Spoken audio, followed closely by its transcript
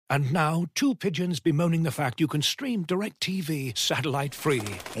And now, two pigeons bemoaning the fact you can stream DirecTV satellite-free.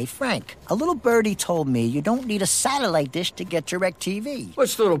 Hey, Frank, a little birdie told me you don't need a satellite dish to get DirecTV.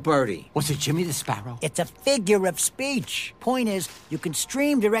 What's little birdie? Was it Jimmy the Sparrow? It's a figure of speech. Point is, you can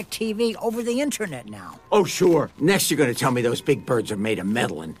stream DirecTV over the internet now. Oh, sure. Next you're going to tell me those big birds are made of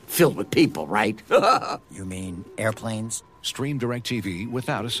metal and filled with people, right? You mean airplanes? Stream DirecTV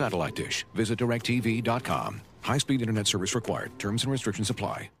without a satellite dish. Visit DirecTV.com. High-speed internet service required. Terms and restrictions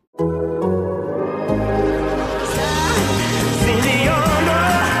apply.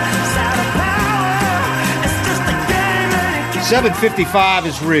 755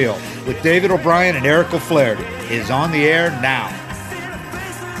 is real with David O'Brien and Eric O'Flaherty is on the air now.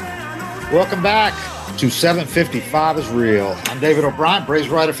 Welcome back to 755 is real. I'm David O'Brien, Braves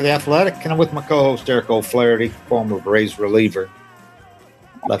writer for The Athletic, and I'm with my co-host Eric O'Flaherty, former Braves reliever,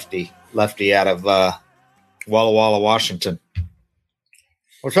 lefty out of Walla Walla, Washington.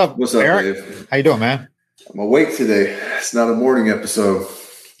 What's up, Eric? Dave? How you doing, man? I'm awake today. It's not a morning episode.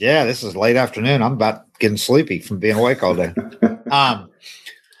 Yeah, this is late afternoon. I'm about getting sleepy from being awake all day.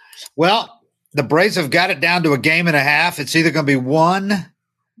 Well, the Braves have got it down to a game and a half. It's either going to be one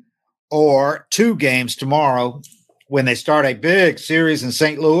or two games tomorrow when they start a big series in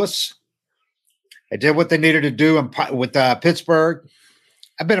St. Louis. They did what they needed to do with Pittsburgh.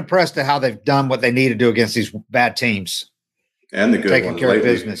 I've been impressed at how they've done what they need to do against these bad teams. And the good taking ones care lately.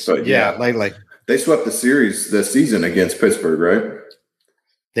 of business. But yeah, lately. They swept the season against Pittsburgh, right?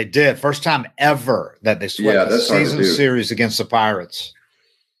 They did. First time ever that they swept the season series against the Pirates.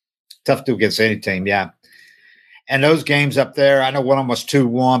 Tough to do against any team, yeah. And those games up there, I know one of them was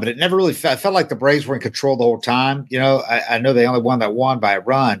 2-1, but it never really felt like the Braves were in control the whole time. You know, I know they only won by a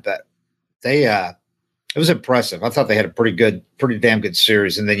run, but they it was impressive. I thought they had a pretty damn good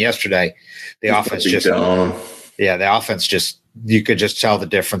series. And then yesterday, the offense you could just tell the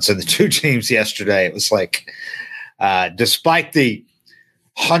difference in the two teams yesterday. It was like, despite the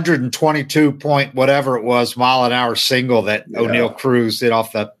 122 point whatever it was mile an hour single that O'Neal Cruz did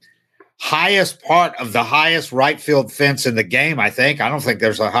off the highest part of the highest right field fence in the game, I think. I don't think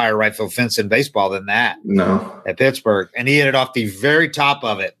there's a higher right field fence in baseball than that. No. At Pittsburgh. And he hit it off the very top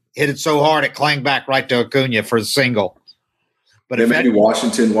of it. Hit it so hard it clanged back right to Acuna for the single. But yeah, maybe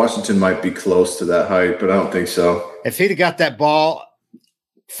Washington might be close to that height, but I don't think so. If he'd have got that ball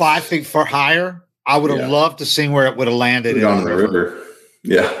 5 feet higher, I would have loved to see where it would have landed in the river.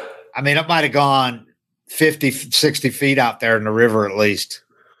 Yeah. I mean, it might have gone 50, 60 feet out there in the river at least.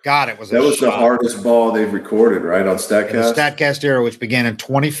 God, it was the hardest ball they've recorded, right, on StatCast? The StatCast era, which began in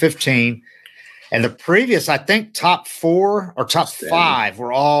 2015. And the previous, I think, top 4 or top 5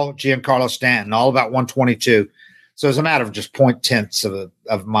 were all Giancarlo Stanton, all about 122. So it's a matter of just 0.10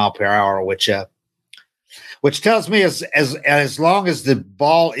 of a mile per hour, which tells me as long as the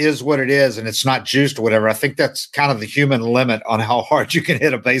ball is what it is and it's not juiced or whatever, I think that's kind of the human limit on how hard you can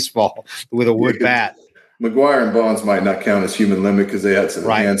hit a baseball with a wood bat. McGuire and Bonds might not count as human limit because they had some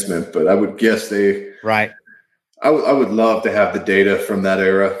enhancement, but I would guess they – Right. I would love to have the data from that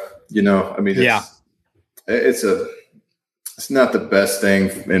era. You know, I mean, it's not the best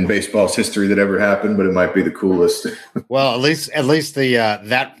thing in baseball's history that ever happened, but it might be the coolest. Well, at least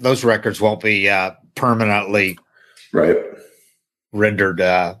those records won't be permanently rendered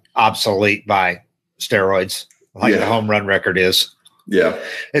obsolete by steroids like the home run record is. Yeah.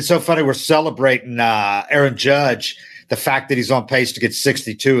 It's so funny. We're celebrating Aaron Judge, the fact that he's on pace to get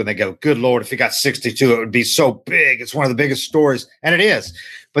 62, and they go, good Lord, if he got 62, it would be so big. It's one of the biggest stories, and it is.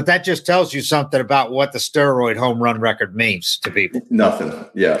 But that just tells you something about what the steroid home run record means to people. Nothing,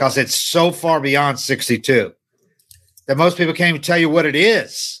 yeah. Because it's so far beyond 62 that most people can't even tell you what it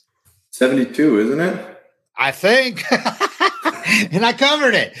is. 72, isn't it? I think. And I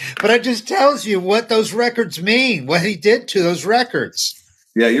covered it. But it just tells you what those records mean, what he did to those records.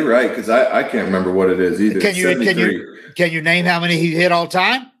 Yeah, you're right, because I can't remember what it is either. Can you name how many he hit all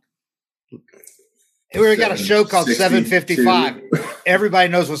time? We got a show called 755. Everybody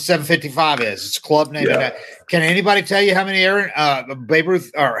knows what 755 is. It's a club name. Yeah. Can anybody tell you how many Babe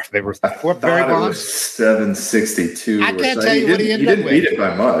Ruth, what Barry Bonds? 762. I can't tell you what he ended up with. He didn't beat it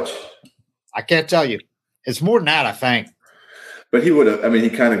by much. I can't tell you. It's more than that, I think. But he would have. I mean, he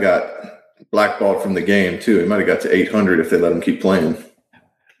kind of got blackballed from the game too. He might have got to 800 if they let him keep playing.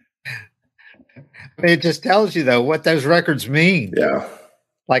 It just tells you though what those records mean. Yeah.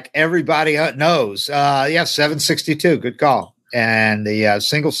 Like everybody knows. 762. Good call. And the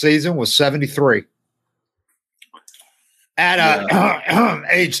single season was 73 at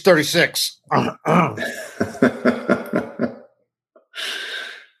age 36.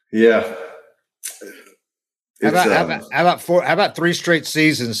 Yeah. How about 3 straight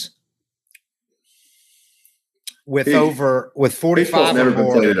seasons with 45 baseball's never or been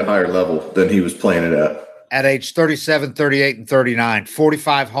more played at a higher level than he was playing it at age 37, 38, and 39,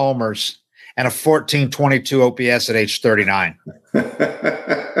 45 homers and a 1422 OPS at age 39.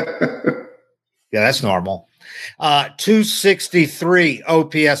 Yeah, that's normal. 263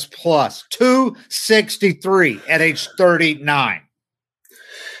 OPS plus, 263 at age 39.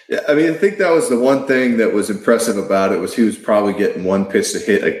 Yeah, I mean, I think that was the one thing that was impressive about it was he was probably getting one pitch to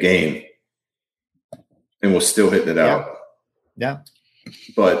hit a game and was still hitting it out. Yeah.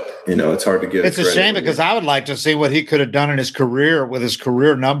 But, it's hard to get. It's a shame because I would like to see what he could have done in his career with his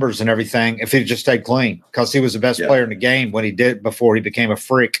career numbers and everything if he just stayed clean, because he was the best player in the game when he did before he became a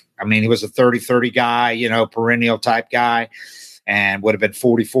freak. I mean, he was a 30-30 guy, perennial type guy, and would have been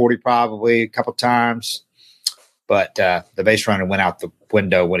 40-40 probably a couple times. But the base runner went out the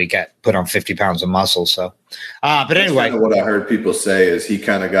window when he got put on 50 pounds of muscle. So, but anyway, kind of what I heard people say is he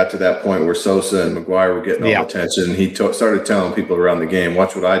kind of got to that point where Sosa and McGuire were getting all the attention. And he started telling people around the game,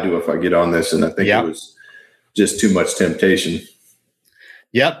 watch what I do if I get on this. And I think it was just too much temptation.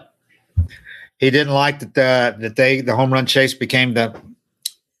 Yep. He didn't like the home run chase became the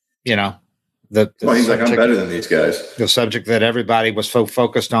he's like, I'm better than these guys. The subject that everybody was so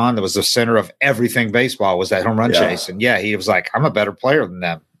focused on, that was the center of everything baseball, was that home run chase. And he was like, I'm a better player than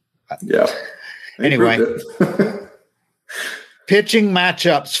them. Yeah. Anyway, pitching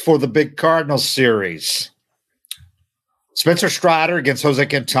matchups for the big Cardinals series. Spencer Strider against Jose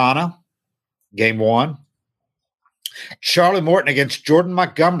Quintana, game 1. Charlie Morton against Jordan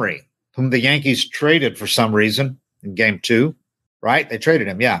Montgomery, whom the Yankees traded for some reason in game 2. Right? They traded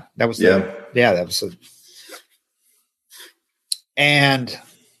him. Yeah. That was that was and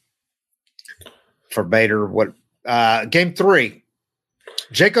for Bader, game 3,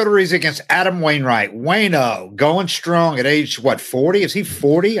 Jake Odorizzi against Adam Wainwright. Waino going strong at age 40? Is he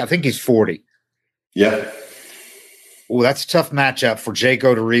 40? I think he's 40. Yeah. Oh, that's a tough matchup for Jake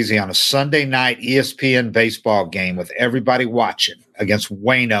Odorizzi on a Sunday night ESPN baseball game with everybody watching against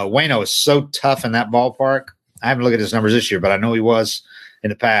Waino. Waino is so tough in that ballpark. I haven't looked at his numbers this year, but I know he was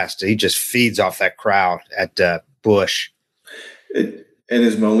in the past. He just feeds off that crowd at Busch. And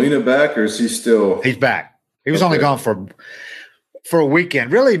is Molina back, or is he still? He's back. He was only gone for a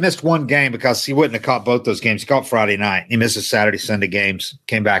weekend. Really, he missed one game because he wouldn't have caught both those games. He caught Friday night. He missed the Saturday, Sunday games.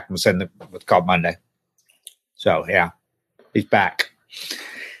 Came back and was caught Monday. So he's back.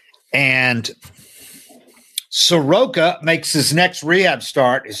 And Soroka makes his next rehab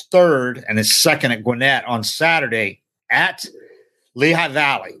start, his third and his second at Gwinnett on Saturday at Lehigh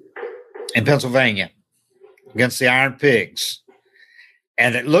Valley in Pennsylvania against the Iron Pigs.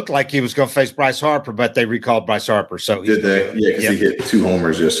 And it looked like he was going to face Bryce Harper, but they recalled Bryce Harper. So did they? Yeah, because he hit 2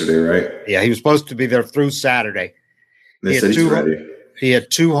 homers yesterday, right? Yeah, he was supposed to be there through Saturday. They said he's ready. He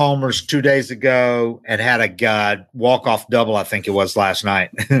had 2 homers 2 days ago and had a walk-off double, I think it was, last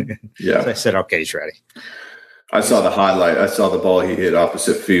night. Yeah. So I said, okay, he's ready. I saw the highlight. I saw the ball he hit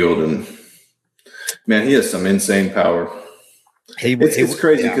opposite field, and man, he has some insane power. It's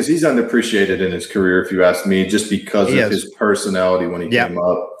crazy because he's underappreciated in his career, if you ask me, just because of his personality when he came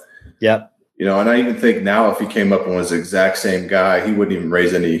up. Yep. And I even think now if he came up and was the exact same guy, he wouldn't even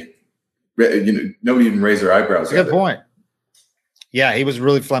raise nobody even raise their eyebrows. That's a good point. Yeah, he was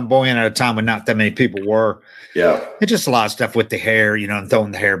really flamboyant at a time when not that many people were. Yeah. It's just a lot of stuff with the hair, and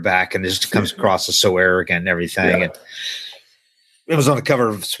throwing the hair back, and it just comes across as so arrogant and everything. Yeah. And it was on the cover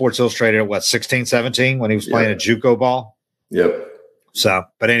of Sports Illustrated at 16, 17 when he was playing a JUCO ball. Yep. So,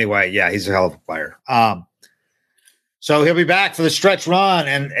 but anyway, he's a hell of a player. So he'll be back for the stretch run,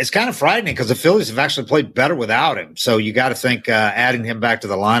 and it's kind of frightening because the Phillies have actually played better without him. So you got to think adding him back to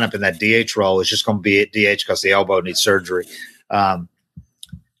the lineup in that DH role is just going to be at DH because the elbow needs surgery.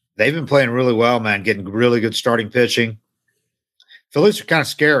 They've been playing really well, man, getting really good starting pitching. Phillies are kind of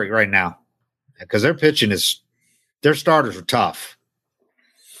scary right now because their pitching their starters are tough.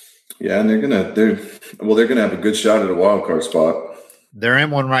 Yeah, and they're gonna have a good shot at a wild card spot. They're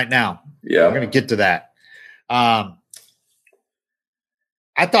in one right now. Yeah, we're gonna get to that. I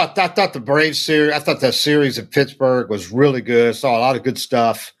thought the Braves series. I thought that series in Pittsburgh was really good. Saw a lot of good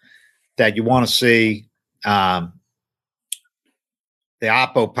stuff that you want to see. The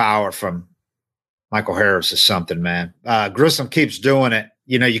oppo power from Michael Harris is something, man. Grissom keeps doing it.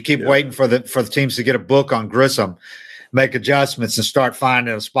 You keep waiting for the teams to get a book on Grissom, make adjustments, and start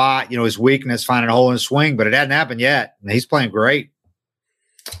finding a spot. His weakness, finding a hole in his swing, but it hadn't happened yet. And he's playing great.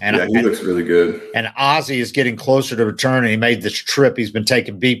 And he looks really good. And Ozzie is getting closer to returning. He made this trip. He's been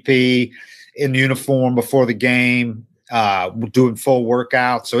taking BP in uniform before the game. doing full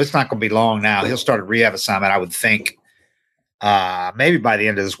workouts. So it's not going to be long now. He'll start a rehab assignment, I would think, maybe by the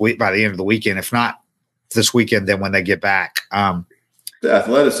end of this week, by the end of the weekend. If not this weekend, then when they get back. The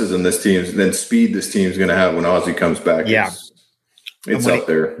athleticism this team's, then speed this team's going to have when Ozzie comes back. Yeah. It's up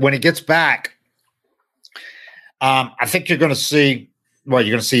there. When he gets back, I think you're going to see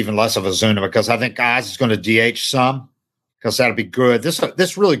even less of Ozuna, because I think Oz is going to DH some, because that'll be good.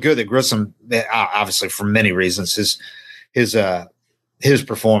 This really good that Grissom, obviously for many reasons, his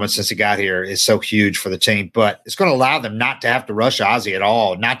performance since he got here is so huge for the team, but it's going to allow them not to have to rush Ozzie at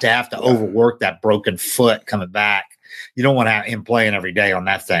all, not to have to overwork that broken foot coming back. You don't want to have him playing every day on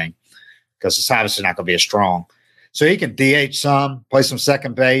that thing, because it's obviously not going to be as strong. So he can DH some, play some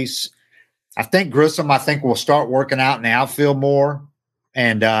second base. I think Grissom, will start working out in the outfield more,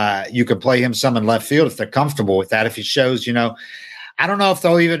 and you can play him some in left field if they're comfortable with that. If he shows, I don't know if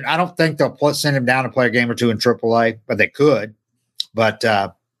I don't think they'll send him down to play a game or two in AAA, but they could. But,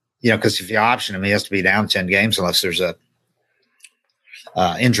 because if you option him, he has to be down 10 games unless there's a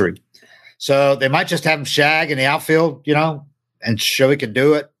injury. So they might just have him shag in the outfield, and show he can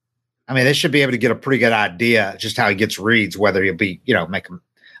do it. I mean, they should be able to get a pretty good idea just how he gets reads, whether he'll be, make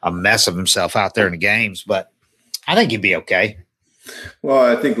a mess of himself out there in the games. But I think he'd be okay. Well,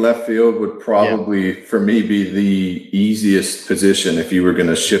 I think left field would probably, for me, be the easiest position if you were going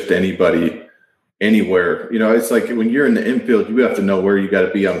to shift anybody anywhere. It's like when you're in the infield, you have to know where you got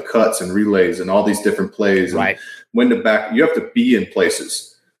to be on cuts and relays and all these different plays. Right. And when to back, you have to be in places.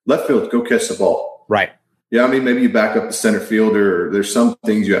 Left field, go catch the ball. Right. Yeah, maybe you back up the center fielder, or there's some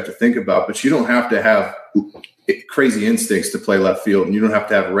things you have to think about, but you don't have to have crazy instincts to play left field, and you don't have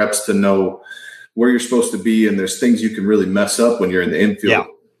to have reps to know where you're supposed to be, and there's things you can really mess up when you're in the infield.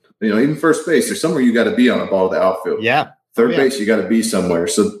 Yeah. Even first base, there's somewhere you got to be on a ball to the outfield. Yeah. Third base, you got to be somewhere.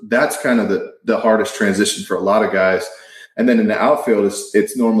 So that's kind of the hardest transition for a lot of guys. And then in the outfield,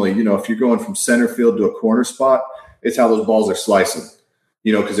 it's normally, if you're going from center field to a corner spot, it's how those balls are slicing.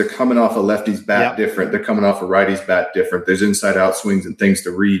 Because they're coming off a lefty's bat different. They're coming off a righty's bat different. There's inside-out swings and things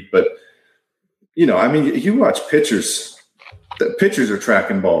to read. But, you watch pitchers. The pitchers are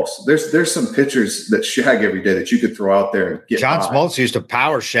tracking balls. There's some pitchers that shag every day that you could throw out there and get John by. Smoltz used to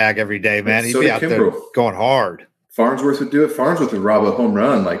power shag every day, man. He'd be out there going hard. Farnsworth would do it. Farnsworth would rob a home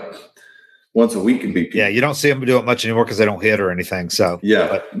run like once a week and beat people. Yeah, you don't see them do it much anymore because they don't hit or anything. So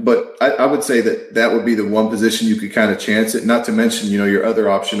but I would say that would be the one position you could kind of chance it. Not to mention, your other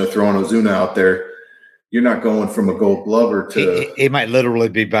option of throwing Ozuna out there. You're not going from a Gold Glover to. He might literally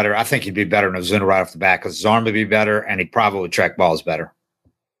be better. I think he'd be better than Ozuna right off the bat, because his arm would be better, and he'd probably track balls better.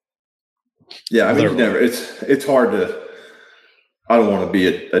 Yeah, it's hard to. I don't want to be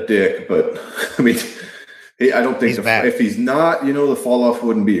a dick, but I don't think if he's not, the fall off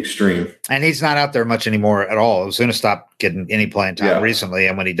wouldn't be extreme. And he's not out there much anymore at all. Ozuna stopped getting any playing time recently,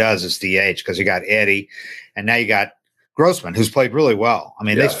 and when he does, it's DH, because you got Eddie, and now you got Grossman, who's played really well.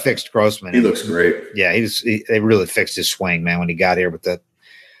 They fixed Grossman. He looks great. Yeah, they really fixed his swing, man, when he got here with the.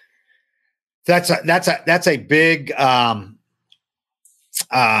 That's a big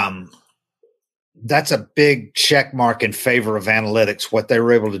that's a big check mark in favor of analytics, what they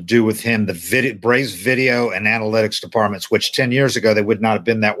were able to do with him, the Braves video and analytics departments, which 10 years ago, they would not have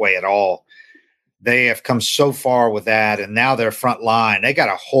been that way at all. They have come so far with that, and now they're front line. They got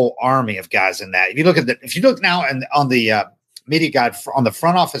a whole army of guys in that. If you look now on the media guide on the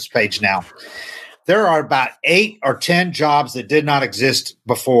front office page now, there are about 8 or 10 jobs that did not exist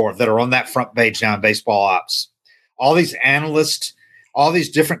before that are on that front page now in baseball ops. All these analysts, all these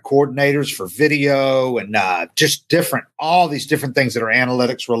different coordinators for video, and all these different things that are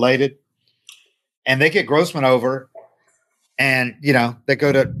analytics related. And they get Grossman over. And, they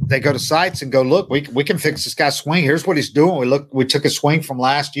go to sites and go, look, we can fix this guy's swing. Here's what he's doing. We took a swing from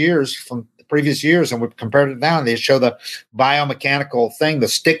the previous years, and we compared it down. They show the biomechanical thing, the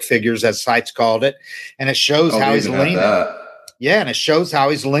stick figures, as sites called it. And it shows how he's leaning. Yeah. And it shows how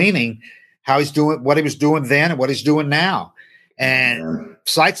he's leaning, how he's doing, what he was doing then and what he's doing now. And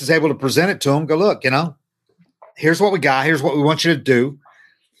sites is able to present it to him. Go, look, here's what we got. Here's what we want you to do.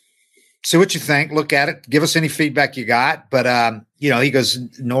 See what you think. Look at it. Give us any feedback you got. But, he goes,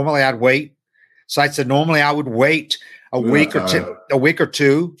 normally I'd wait. Site said, normally I would wait a week or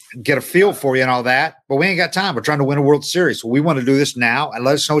two, get a feel for you and all that. But we ain't got time. We're trying to win a World Series. We want to do this now, and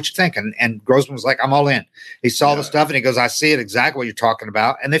let us know what you think. And Grossman was like, I'm all in. He saw the stuff, and he goes, I see it exactly what you're talking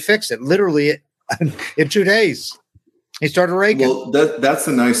about. And they fixed it literally in 2 days. He started raking. Well, that's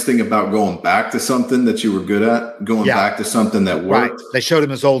the nice thing about going back to something that you were good at, back to something that worked. Right. They showed him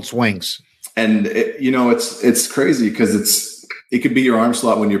his old swings. And, it's crazy because it could be your arm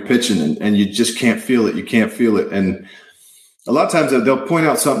slot when you're pitching and you just can't feel it. You can't feel it. And a lot of times they'll point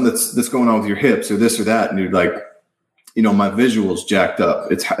out something that's going on with your hips or this or that. And you're like, my visual's jacked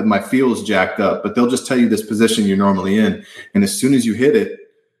up. My feel's jacked up, but they'll just tell you this position you're normally in. And as soon as you hit it,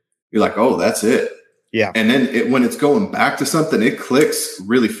 you're like, oh, that's it. Yeah. And then when it's going back to something, it clicks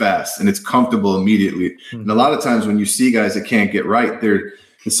really fast and it's comfortable immediately. Mm-hmm. And a lot of times when you see guys that can't get right,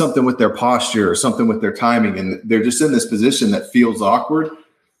 it's something with their posture or something with their timing. And they're just in this position that feels awkward,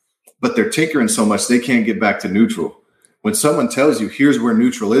 but they're tinkering so much they can't get back to neutral. When someone tells you, here's where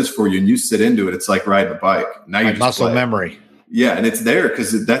neutral is for you, and you sit into it, it's like riding a bike. Now you muscle memory. Yeah, and it's there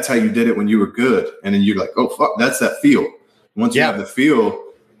because that's how you did it when you were good. And then you're like, oh, fuck, that's that feel. Once you have the feel,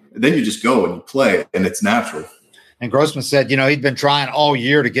 then you just go and you play, and it's natural. And Grossman said, he'd been trying all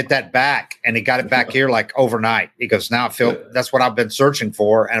year to get that back, and he got it back here like overnight. He goes, now I feel that's what I've been searching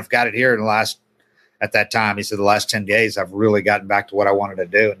for, and I've got it here at that time, he said, the last 10 days, I've really gotten back to what I wanted to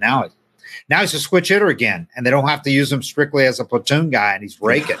do. And now he's a switch hitter again, and they don't have to use him strictly as a platoon guy, and he's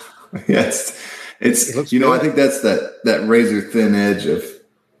raking. Yes. It's I think that's that razor thin edge of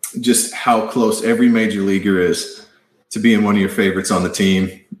just how close every major leaguer is to being one of your favorites on the team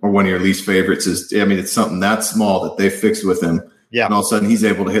or one of your least favorites. It's something that small that they fixed with him. Yeah. And all of a sudden he's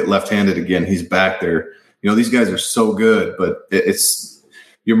able to hit left-handed again. He's back there. These guys are so good, but it's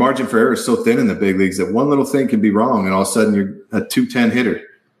your margin for error is so thin in the big leagues that one little thing can be wrong, and all of a sudden you're a 210 hitter.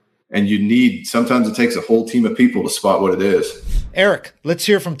 And sometimes it takes a whole team of people to spot what it is. Eric, let's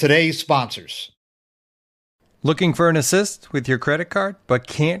hear from today's sponsors. Looking for an assist with your credit card, but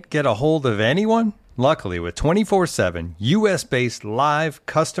can't get a hold of anyone? Luckily, with 24/7 U.S.-based live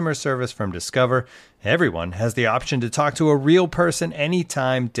customer service from Discover, everyone has the option to talk to a real person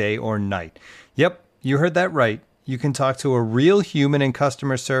anytime, day or night. Yep, you heard that right. You can talk to a real human in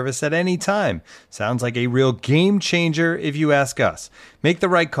customer service at any time. Sounds like a real game changer if you ask us. Make the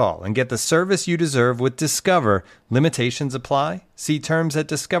right call and get the service you deserve with Discover. Limitations apply. See terms at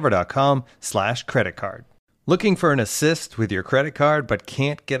discover.com/creditcard. Looking for an assist with your credit card but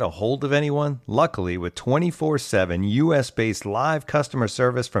can't get a hold of anyone? Luckily, with 24/7 U.S.-based live customer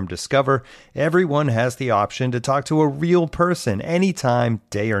service from Discover, everyone has the option to talk to a real person anytime,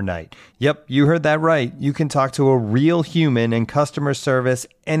 day or night. Yep, you heard that right. You can talk to a real human in customer service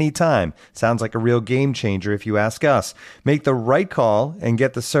anytime. Sounds like a real game changer if you ask us. Make the right call and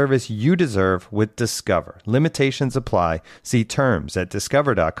get the service you deserve with Discover. Limitations apply. See terms at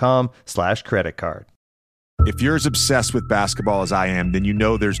discover.com/creditcard. If you're as obsessed with basketball as I am, then you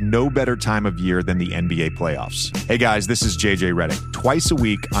know there's no better time of year than the NBA playoffs. Hey guys, this is JJ Redick. Twice a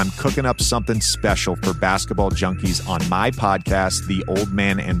week, I'm cooking up something special for basketball junkies on my podcast, The Old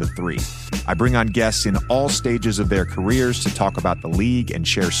Man and the Three. I bring on guests in all stages of their careers to talk about the league and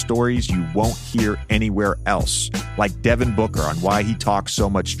share stories you won't hear anywhere else, like Devin Booker on why he talks so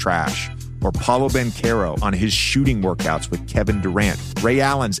much trash, or Paulo Banchero on his shooting workouts with Kevin Durant, Ray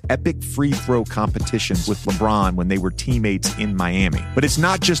Allen's epic free throw competitions with LeBron when they were teammates in Miami. But it's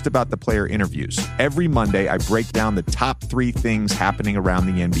not just about the player interviews. Every Monday, I break down the top 3 things happening around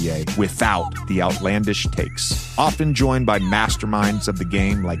the NBA without the outlandish takes. Often joined by masterminds of the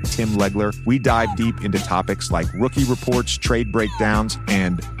game like Tim Legler, we dive deep into topics like rookie reports, trade breakdowns,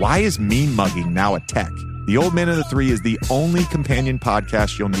 and why is meme mugging now a tech? The Old Man and the Three is the only companion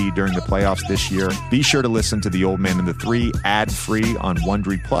podcast you'll need during the playoffs this year. Be sure to listen to The Old Man and the Three ad-free on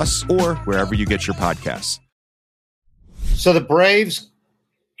Wondery Plus or wherever you get your podcasts. So the Braves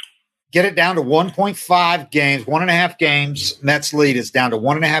get it down to 1.5 games, 1.5 games. Mets lead is down to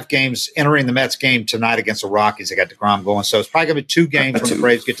 1.5 games entering the Mets game tonight against the Rockies. They got DeGrom going. So it's probably going to be 2 games when the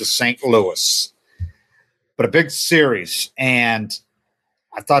Braves get to St. Louis. But a big series. And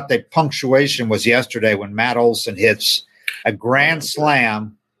I thought the punctuation was yesterday when Matt Olson hits a grand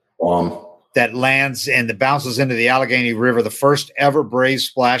slam that lands and bounces into the Allegheny River, the first ever Braves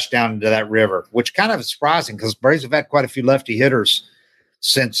splash down into that river, which kind of is surprising because Braves have had quite a few lefty hitters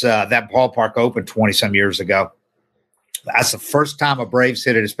since that ballpark opened 20-some years ago. That's the first time a Braves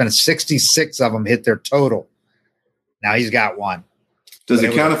hit it. It's been 66 of them hit their total. Now he's got one. Does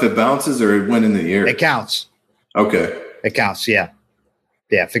it count if it bounces or it went in the air? It counts. Okay. It counts, yeah.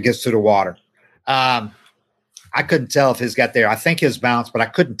 Yeah, if it gets to the water. I couldn't tell if his got there. I think his bounced, but I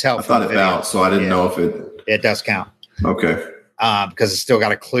couldn't tell. I thought it bounced, so I didn't know if it. It does count. Okay. Because it's still got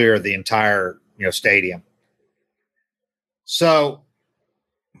to clear the entire stadium. So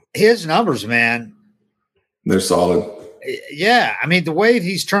his numbers, man, they're solid. Yeah, I mean the way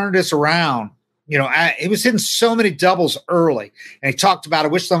he's turned this around. He was hitting so many doubles early, and he talked about I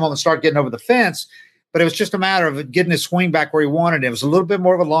wish some of them start getting over the fence. but it was just a matter of getting his swing back where he wanted it. It was a little bit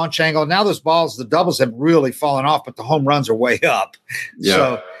more of a launch angle. Now those balls, the doubles have really fallen off, but the home runs are way up. Yeah.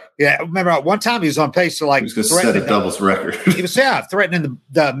 So, yeah, remember at one time he was on pace to like he was going to set a doubles record. He was threatening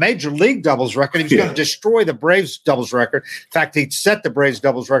the major league doubles record. He was going to destroy the Braves doubles record. In fact, he set the Braves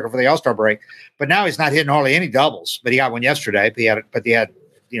doubles record for the All-Star break. But now he's not hitting hardly any doubles. But he got one yesterday. He had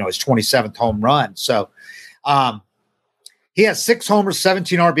his 27th home run. So he has 6 homers,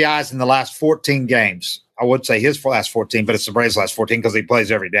 17 RBIs in the last 14 games. I would say his last 14, but it's the Braves' last 14 because he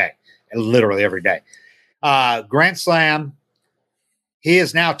plays every day, literally every day. Grand Slam. He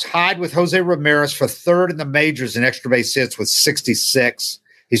is now tied with Jose Ramirez for 3rd in the majors in extra base hits with 66.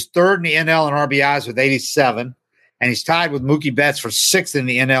 He's 3rd in the NL in RBIs with 87. And he's tied with Mookie Betts for 6th in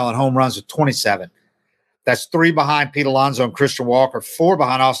the NL in home runs with 27. That's 3 behind Pete Alonso and Christian Walker, 4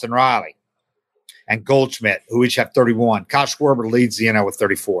 behind Austin Riley and Goldschmidt, who each have 31. Kyle Schwarber leads the NL with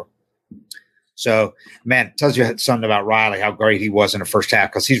 34. So, man, it tells you something about Riley, how great he was in the first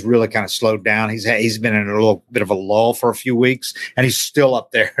half, because he's really kind of slowed down. He's been in a little bit of a lull for a few weeks, and he's still up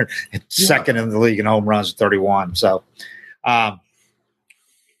there second in the league in home runs at 31. So, but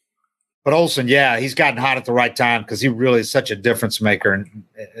Olson, he's gotten hot at the right time because he really is such a difference maker, and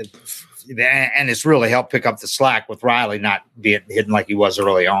it's really helped pick up the slack with Riley not being hidden like he was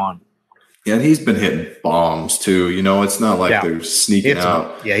early on. Yeah, and he's been hitting bombs too. It's not like they're sneaking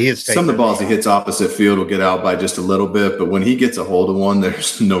out. Yeah, he is. Some of the balls he hits opposite field will get out by just a little bit, but when he gets a hold of one,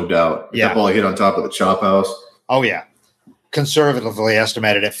 there's no doubt. Yeah. That ball he hit on top of the chop house. Oh, yeah. Conservatively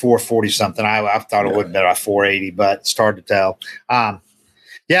estimated at 440 something. I thought it would have been about 480, but it's hard to tell.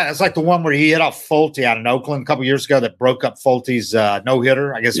 It's like the one where he hit off Fulte out in Oakland a couple years ago that broke up Fulte's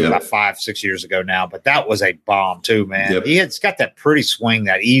no-hitter. I guess it was about 5-6 years ago now, but that was a bomb too, man. Yep. He's got that pretty swing,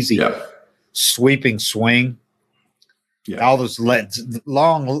 that easy sweeping swing. Yeah. All those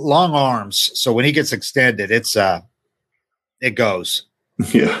long arms. So when he gets extended, it goes.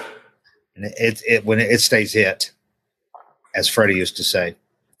 Yeah. And when it stays hit, as Freddie used to say.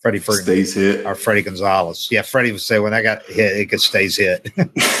 Freddie stays hit. Or Freddie Gonzalez. Yeah, Freddie would say when that got hit, it stays hit.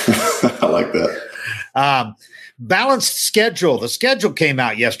 I like that. Balanced schedule. The schedule came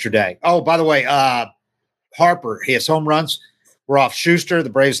out yesterday. Oh, by the way, Harper, his home runs were off Schuster, the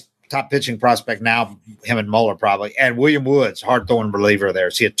Braves' top pitching prospect now, him and Muller probably, and William Woods, hard-throwing reliever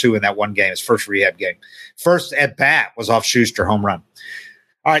there. So he had 2 in that one game, his first rehab game. First at bat was off Schuster, home run.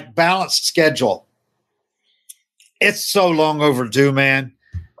 All right, balanced schedule. It's so long overdue, man.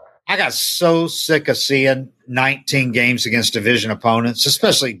 I got so sick of seeing 19 games against division opponents,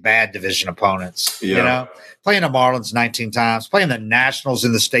 especially bad division opponents. Yeah. Playing the Marlins 19 times, playing the Nationals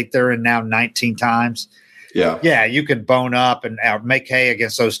in the state they're in now 19 times. Yeah, you can bone up and make hay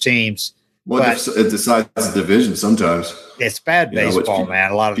against those teams. Well, it decides the division sometimes. It's bad baseball,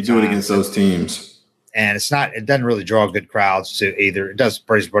 man. A lot of you do it against those teams, and it doesn't really draw good crowds to either. It does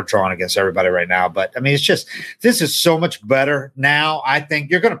Braves drawing against everybody right now, but I mean, it's just this is so much better now. I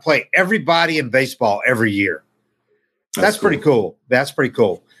think you're going to play everybody in baseball every year. That's cool. Pretty cool. That's pretty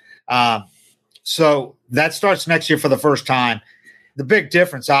cool. So that starts next year for the first time. The big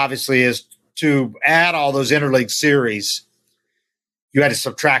difference, obviously, is to add all those interleague series, you had to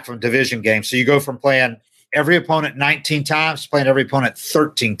subtract from division games. So you go from playing every opponent 19 times to playing every opponent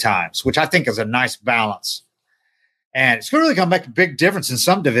 13 times, which I think is a nice balance. And it's really going to make a big difference in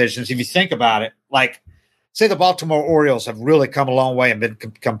some divisions if you think about it. Like, say the Baltimore Orioles have really come a long way and been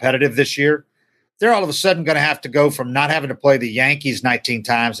competitive this year. They're all of a sudden going to have to go from not having to play the Yankees 19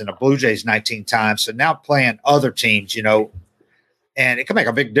 times and the Blue Jays 19 times to now playing other teams, and it can make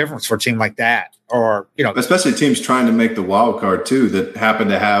a big difference for a team like that, or especially teams trying to make the wild card too, that happen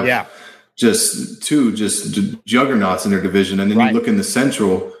to have just juggernauts in their division, and then you look in the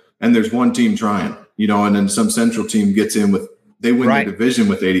Central, and there's one team trying, and then some Central team gets in they win the division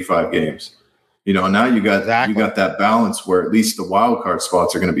with 85 games, and now you got that balance where at least the wild card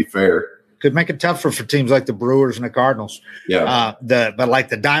spots are going to be fair. Could make it tougher for teams like the Brewers and the Cardinals. Yeah, but like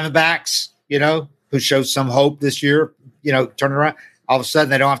the Diamondbacks, who showed some hope this year. Turn around. All of a sudden,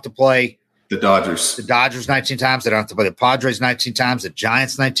 they don't have to play the Dodgers. The Dodgers 19 times. They don't have to play the Padres 19 times. The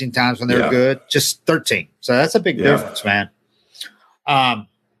Giants 19 times when they're good. Just 13. So that's a big difference, man.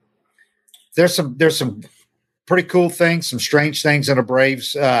 There's some pretty cool things, some strange things in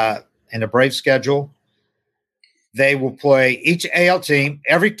the Braves schedule. They will play each AL team.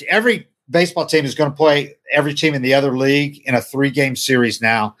 Every baseball team is going to play every team in the other league in a 3-game series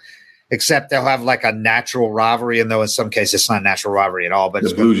now. Except they'll have like a natural rivalry, and though in some cases it's not a natural rivalry at all. But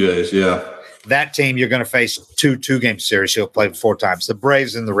the Blue Jays, that team you're going to face 2 2-game series. You'll play 4 times. The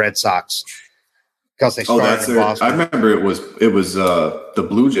Braves and the Red Sox because they started in Boston. I remember it was the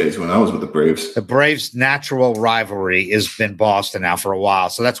Blue Jays when I was with the Braves. The Braves' natural rivalry has been Boston now for a while.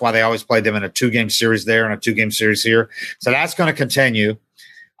 So that's why they always played them in a 2-game series there and a 2-game series here. So that's going to continue.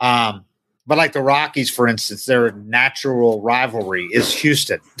 But like the Rockies, for instance, their natural rivalry is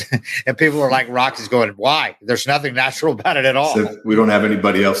Houston. And people are like, Rockies going, why? There's nothing natural about it at all. So we don't have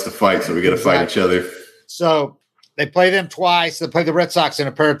anybody else to fight, so we got to fight each other. So they play them twice. They play the Red Sox in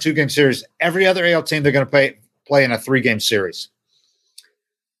a pair of 2-game series. Every other AL team, they're going to play in a 3-game series.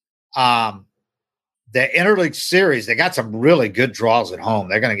 The interleague series, they got some really good draws at home.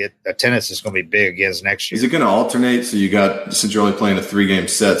 They're going to get attendance is going to be big again next year. Is it going to alternate? So since you're only playing a 3-game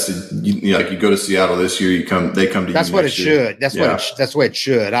set, so you go to Seattle this year, they come to you. That's what it should. That's the way it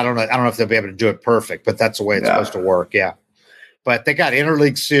should. I don't know if they'll be able to do it perfect, but that's the way it's supposed to work. Yeah. But they got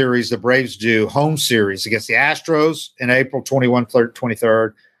interleague series. The Braves do home series against the Astros in April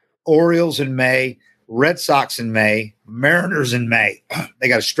 23rd, Orioles in May, Red Sox in May, Mariners in May. They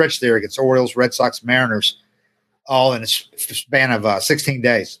got a stretch there against Orioles, Red Sox, Mariners, all in a span of 16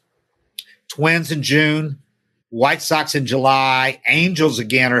 days. Twins in June, White Sox in July, Angels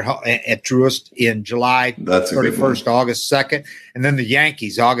again are at Truist in July 31st, August 2nd, and then the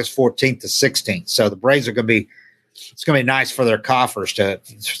Yankees August 14th to 16th. So the Braves are going to be it's going to be nice for their coffers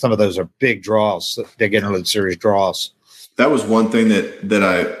some of those are big draws, big interleague series draws. That was one thing that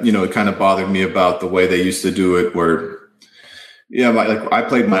I, it kind of bothered me about the way they used to do it where, I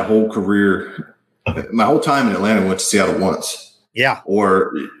played my whole career, my whole time in Atlanta, went to Seattle once. Yeah.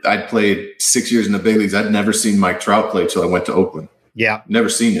 Or I'd played 6 years in the big leagues. I'd never seen Mike Trout play till I went to Oakland. Yeah. Never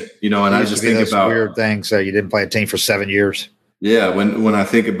seen it, and I was just thinking about weird things. So you didn't play a team for 7 years. Yeah. When I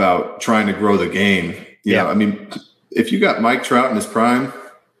think about trying to grow the game, I mean, if you got Mike Trout in his prime,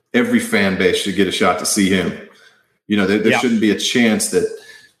 every fan base should get a shot to see him. There shouldn't be a chance that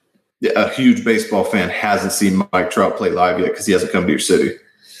a huge baseball fan hasn't seen Mike Trout play live yet because he hasn't come to your city.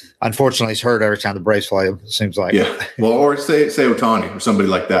 Unfortunately, he's hurt every time the Braves play him, it seems like. Yeah. Well, or say Ohtani or somebody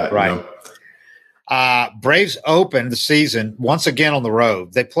like that. Right. Braves open the season once again on the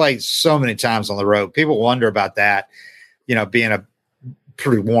road. They played so many times on the road. People wonder about that, being a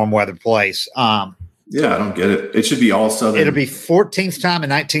pretty warm weather place. Yeah, I don't get it. It should be all Southern. It'll be 14th time in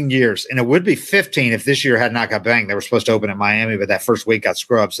 19 years, and it would be 15 if this year had not got banged. They were supposed to open in Miami, but that first week got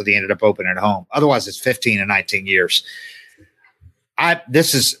scrubbed, so they ended up opening at home. Otherwise, it's 15 in 19 years.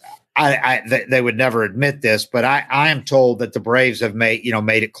 They would never admit this, but I am told that the Braves have made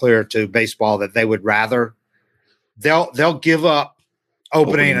it clear to baseball that they would rather they'll give up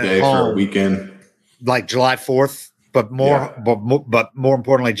opening at home for a weekend, like July 4th, but more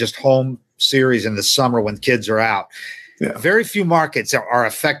importantly, just home series in the summer when kids are out. Yeah. Very few markets are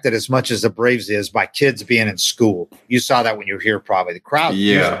affected as much as the Braves is by kids being in school. You saw that when you were here, probably the crowd.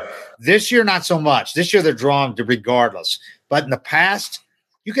 Yeah. This year, not so much. This year they're drawn regardless. But in the past,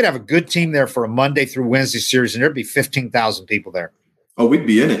 you could have a good team there for a Monday through Wednesday series, and there'd be 15,000 people there. Oh, we'd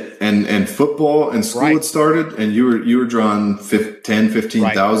be in it. And football and school had started, and you were drawing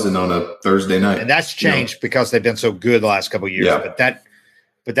 15,000 on a Thursday night. And that's changed because they've been so good the last couple of years. Yeah.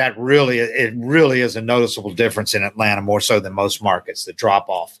 But that really is a noticeable difference in Atlanta, more so than most markets, the drop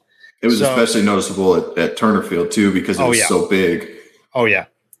off. It was especially noticeable at Turner Field too, because it was so big. Oh yeah.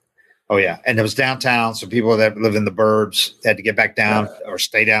 And it was downtown. So people that live in the burbs had to get back down or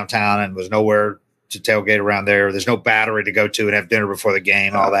stay downtown, and was nowhere to tailgate around there. There's no Battery to go to and have dinner before the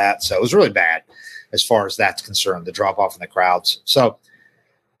game, all that. So it was really bad as far as that's concerned, the drop off in the crowds. So,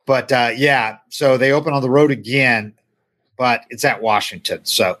 but so they open on the road again. But it's at Washington,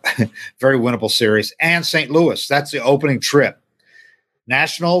 so very winnable series. And St. Louis, that's the opening trip.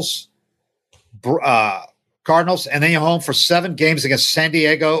 Nationals, Cardinals, and then you're home for 7 games against San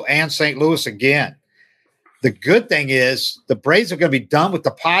Diego and St. Louis again. The good thing is the Braves are going to be done with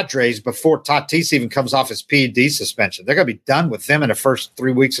the Padres before Tatis even comes off his PED suspension. They're going to be done with them in the first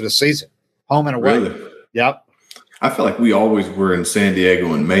 3 weeks of the season, home and away. Really? Yep. I feel like we always were in San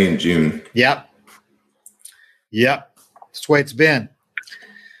Diego in May and June. Yep. That's the way it's been.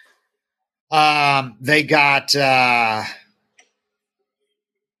 They got the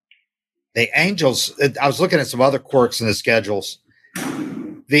Angels. I was looking at some other quirks in the schedules.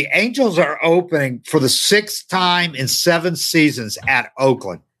 The Angels are opening for the 6th time in 7 seasons at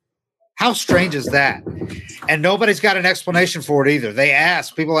Oakland. How strange is that? And nobody's got an explanation for it either.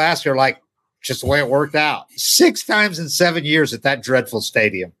 People ask, they're like, just the way it worked out. 6 times in 7 years at that dreadful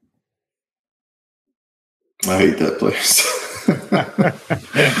stadium. I hate that place.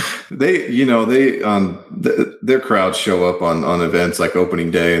 Their crowds show up on events like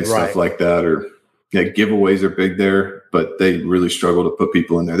opening day and stuff like that, or giveaways are big there, but they really struggle to put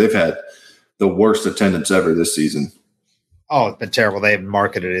people in there. They've the worst attendance ever this season. Oh, it's been terrible. They haven't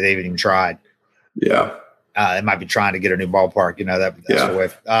marketed it. They haven't even tried. Yeah. They might be trying to get a new ballpark. That's the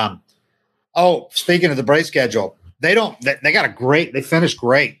way. Speaking of the Braves schedule, they finished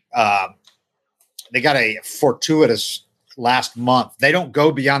great. They got a fortuitous last month. They don't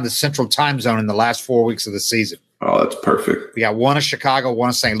go beyond the central time zone in the last 4 weeks of the season. Oh, that's perfect. We got one in Chicago, one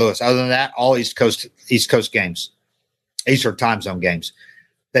in St. Louis. Other than that, all East Coast games, Eastern time zone games.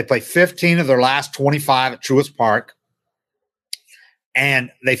 They play 15 of their last 25 at Truist Park.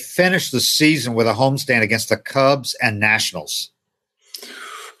 And they finished the season with a homestand against the Cubs and Nationals.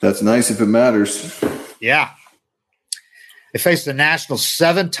 That's nice if it matters. Yeah. They faced the Nationals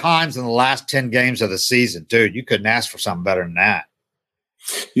 7 times in the last 10 games of the season. Dude, you couldn't ask for something better than that.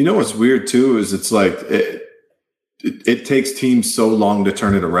 You know what's weird, too, is it's like it takes teams so long to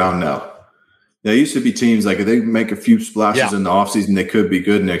turn it around now. There used to be teams like if they make a few splashes in the offseason, they could be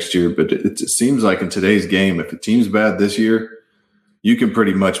good next year. But it seems like in today's game, if a team's bad this year, you can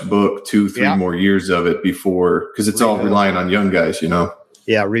pretty much book 2-3 more years of it before, because it's all relying on young guys,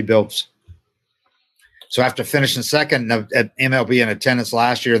 Yeah, rebuilds. So after finishing second at MLB in attendance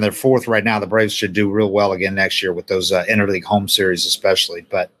last year and they're fourth right now, the Braves should do real well again next year with those interleague home series especially.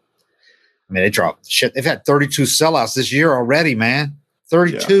 But, I mean, they've had 32 sellouts this year already, man.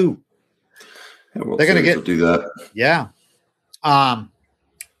 32. Yeah, they're going to do that. Yeah.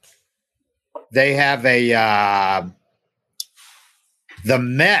 They have the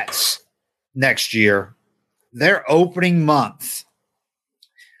Mets next year, their opening month,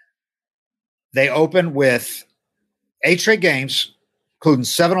 they open with 8 straight games, including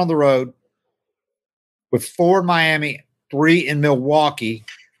 7 on the road, with 4 in Miami, 3 in Milwaukee.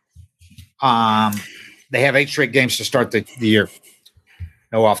 They have 8 straight games to start the year.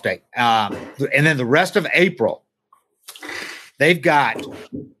 No off day. And then the rest of April, they've got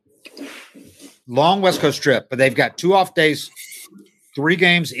long West Coast trip, but they've got 2 off days, 3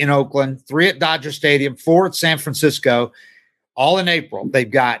 games in Oakland, 3 at Dodger Stadium, 4 at San Francisco, all in April. They've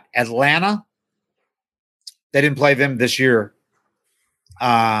got Atlanta. They didn't play them this year.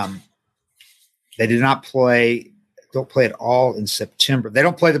 They did not play. Don't play at all in September. They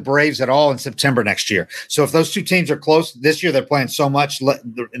don't play the Braves at all in September next year. So if those 2 teams are close this year, they're playing so much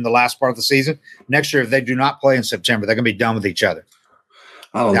in the last part of the season. Next year, if they do not play in September, they're going to be done with each other.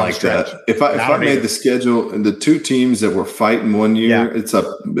 I don't like that. If I made the schedule and the 2 teams that were fighting one year,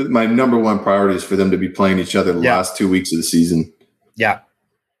 my number one priority is for them to be playing each other the last 2 weeks of the season. Yeah.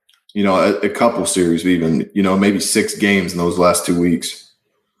 A couple series, even, maybe 6 games in those last 2 weeks.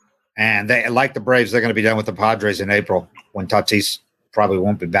 And they, like the Braves, they're going to be done with the Padres in April when Tatis probably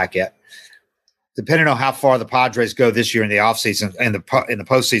won't be back yet. Depending on how far the Padres go this year in the offseason and in the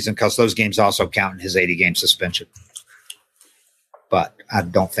postseason, because those games also count in his 80-game suspension. But I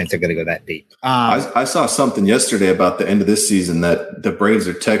don't think they're going to go that deep. I saw something yesterday about the end of this season that the Braves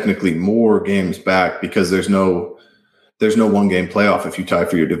are technically more games back because there's no 1-game playoff if you tie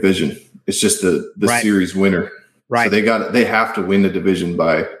for your division. It's just the series winner. Right. So they have to win the division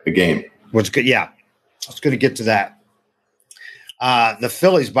by a game. Which good. Yeah. I was going to get to that. The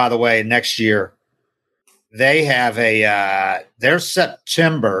Phillies, by the way, next year, they have their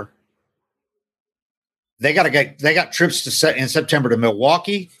September. They got trips in September to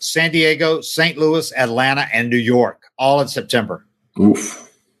Milwaukee, San Diego, St. Louis, Atlanta, and New York, all in September.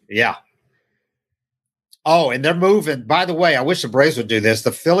 Oof. Yeah. Oh, and they're moving. By the way, I wish the Braves would do this.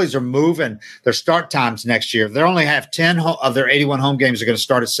 The Phillies are moving their start times next year. They only have 10 of their 81 home games are going to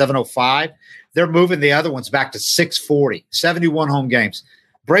start at 7:05. They're moving the other ones back to 6:40, 71 home games.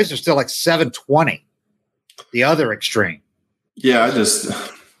 Braves are still like 7:20, the other extreme. Yeah, I wish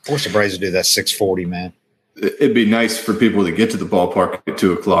the Braves would do that 6:40, man. It'd be nice for people to get to the ballpark at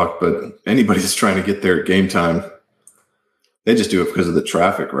 2:00, but anybody that's trying to get there at game time, they just do it because of the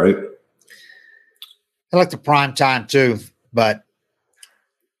traffic, right? I like the prime time too, but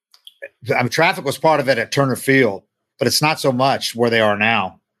traffic was part of it at Turner Field, but it's not so much where they are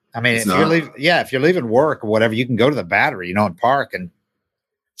now. I mean, if you're leaving work or whatever, you can go to the Battery, and park, and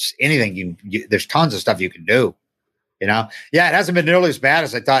anything. There's tons of stuff you can do. Yeah, it hasn't been nearly as bad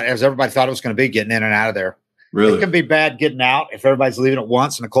as everybody thought it was going to be getting in and out of there. Really, it can be bad getting out if everybody's leaving at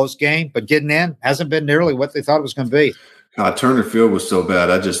once in a close game, but getting in hasn't been nearly what they thought it was going to be. God, Turner Field was so bad.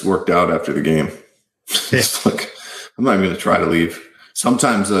 I just worked out after the game. It's like, I'm not even going to try to leave.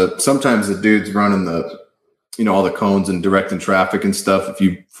 Sometimes the dudes running all the cones and directing traffic and stuff. If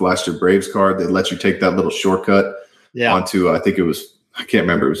you flashed your Braves card, they let you take that little shortcut onto, I can't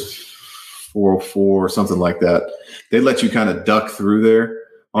remember, it was 404 or something like that. They let you kind of duck through there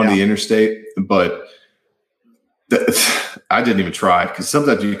on the interstate, but I didn't even try because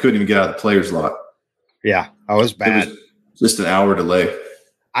sometimes you couldn't even get out of the players' lot. Yeah, it was bad. It was just an hour delay.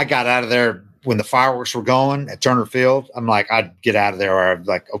 I got out of there when the fireworks were going at Turner Field. I'm like, I'd get out of there, or I'd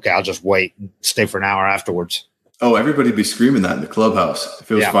like, okay, I'll just wait and stay for an hour afterwards. Oh, everybody'd be screaming that in the clubhouse. If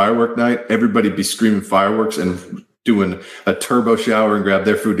it was firework night, everybody'd be screaming fireworks and doing a turbo shower and grab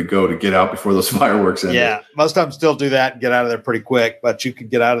their food to go to get out before those fireworks ended. Yeah, most of them still do that and get out of there pretty quick, but you could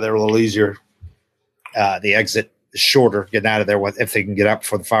get out of there a little easier. The exit is shorter getting out of there if they can get out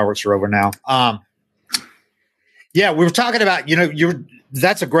before the fireworks are over now. Yeah, we were talking about,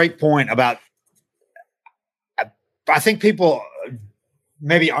 that's a great point about, I think people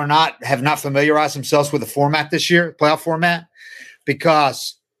maybe have not familiarized themselves with the format this year, playoff format,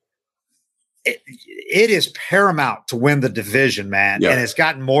 because it is paramount to win the division, man. Yeah. And it's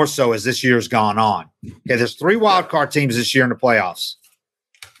gotten more so as this year's gone on. Okay, there's 3 wild card teams this year in the playoffs.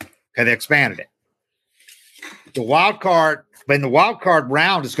 Okay, they expanded it. The wild card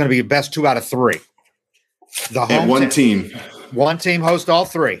round is going to be the best 2 out of 3. The home one team hosts all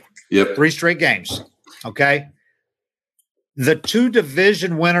 3. Yep. 3 straight games. Okay. The 2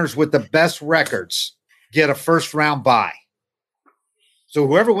 division winners with the best records get a first round bye. So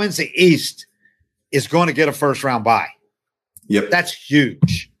whoever wins the East is going to get a first round bye. Yep. That's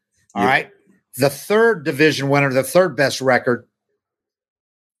huge. All right. The 3rd division winner, the 3rd best record,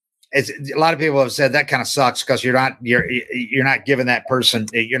 a lot of people have said that kind of sucks because you're not giving that person,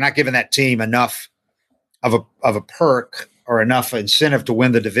 you're not giving that team enough of a perk or enough incentive to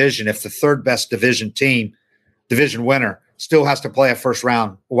win the division if the 3rd best division winner still has to play a first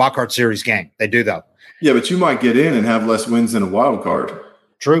round wild card series game. They do though. Yeah, but you might get in and have less wins than a wild card.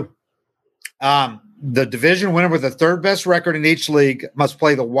 True. The division winner with the 3rd best record in each league must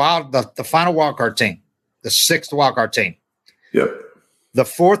play the final wild card team, the 6th wild card team. Yep. The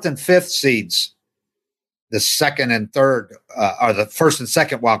 4th and 5th seeds, the 2nd and 3rd, or the 1st and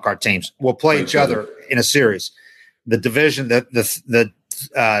 2nd wild card teams will play each other in a series. The division, the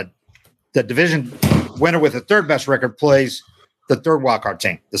division winner with the 3rd best record plays the 3rd wild card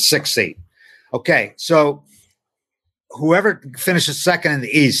team, the 6th seed. Okay, so whoever finishes 2nd in the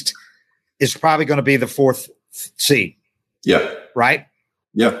East is probably going to be the 4th seed. Yeah. Right?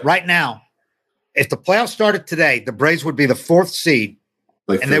 Yeah. Right now, if the playoffs started today, the Braves would be the 4th seed,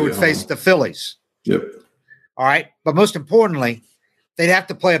 and they would face the Phillies. Yep. All right. But most importantly, they'd have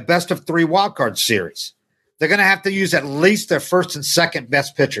to play a best of 3 wild card series. They're going to have to use at least their 1st and 2nd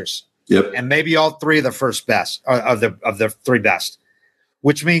best pitchers. Yep. And maybe all 3 of the first best of the 3 best,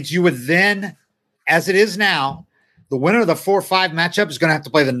 which means you would then, as it is now, the winner of the 4-5 matchup is going to have to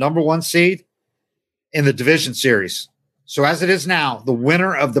play the number 1 seed in the division series. So as it is now, the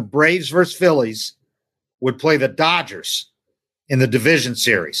winner of the Braves versus Phillies would play the Dodgers in the division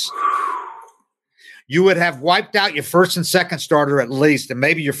series. You would have wiped out your 1st and 2nd starter at least, and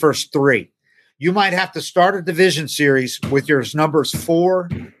maybe your first 3. You might have to start a division series with your numbers 4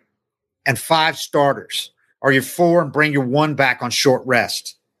 and 5 starters, or your 4 and bring your 1 back on short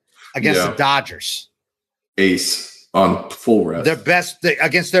rest against the Dodgers. Ace on full rest.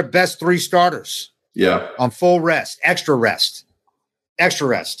 Against their best 3 starters. Yeah. On full rest, extra rest. I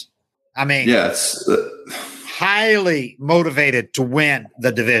mean, it's highly motivated to win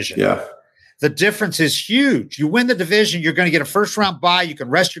the division. Yeah. The difference is huge. You win the division, you're going to get a first round bye. You can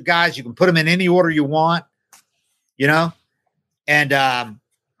rest your guys. You can put them in any order you want, and there'd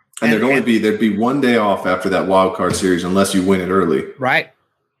be 1 day off after that wild card series unless you win it early. Right.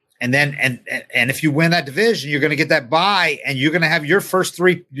 And then, and if you win that division, you're going to get that bye, and you're going to have your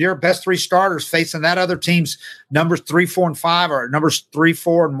best 3 starters facing that other team's numbers 3, 4, and 5, or numbers 3,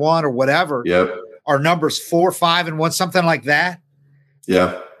 4, and 1, or whatever. Yep. Or numbers 4, 5, and 1, something like that.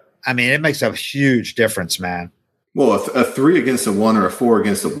 Yeah. I mean, it makes a huge difference, man. Well, a 3 against a 1 or a 4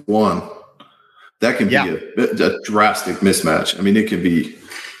 against a 1, that can be a drastic mismatch. I mean, it can be.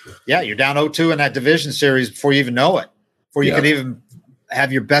 Yeah, you're down 0-2 in that division series before you even know it, before you could even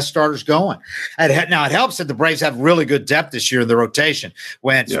have your best starters going. Now, it helps that the Braves have really good depth this year in the rotation.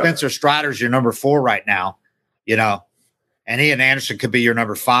 When Spencer Strider's your number 4 right now, and Ian Anderson could be your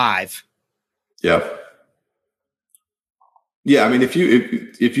number 5. Yeah. Yeah, I mean, if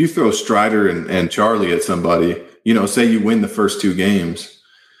you throw Strider and Charlie at somebody, say you win the first 2 games,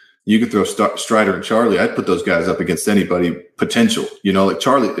 you could throw Strider and Charlie. I'd put those guys up against anybody potential. Like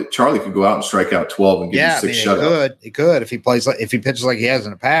Charlie could go out and strike out 12 and give you 6 shutouts. He could if he pitches like he has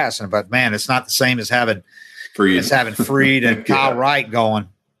in the past. But man, it's not the same as having Fried and Kyle Wright going.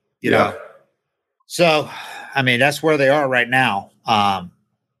 You know. So, I mean, that's where they are right now, and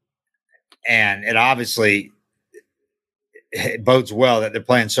it obviously. It bodes well that they're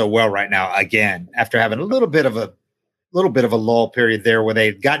playing so well right now again after having a little bit of a bit of a lull period there where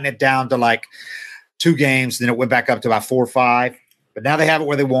they'd gotten it down to like 2 games, then it went back up to about 4 or 5. But now they have it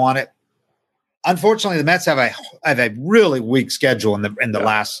where they want it. Unfortunately, the Mets have a really weak schedule in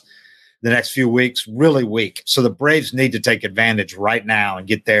the next few weeks, really weak. So the Braves need to take advantage right now and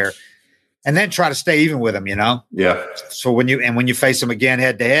get there, and then try to stay even with them. Yeah. So when you face them again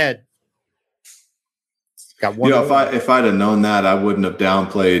head to head, got one. If I'd have known that, I wouldn't have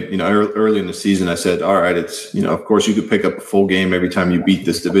downplayed. Early in the season, I said, all right, it's of course you could pick up a full game every time you beat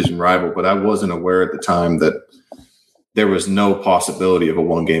this division rival, but I wasn't aware at the time that there was no possibility of a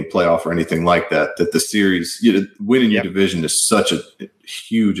 1-game playoff or anything like that, that the series, winning your division is such a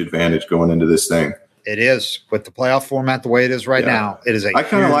huge advantage going into this thing. It is. With the playoff format the way it is right now, it is I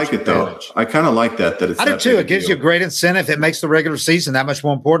kind of like it, though. I kind of like that it's I do, too. It gives you a great incentive. It makes the regular season that much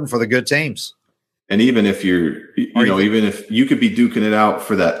more important for the good teams. And even if even if you could be duking it out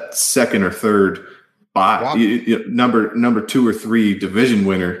for that second or third number 2 or 3 division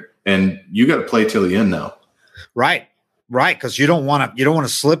winner, and you got to play till the end now. Right. Because you don't want to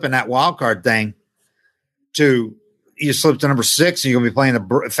slip in that wild card thing. You slip to number 6, and you're going to be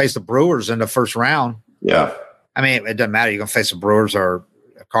playing face the Brewers in the first round. Yeah, I mean, it doesn't matter. You're going to face the Brewers or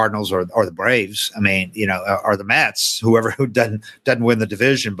Cardinals or the Braves. I mean, or the Mets, who doesn't win the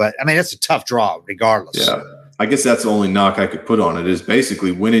division. But I mean, it's a tough draw, regardless. Yeah, I guess that's the only knock I could put on it is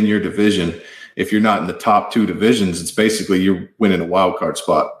basically winning your division. If you're not in the top 2 divisions, it's basically you're winning a wild card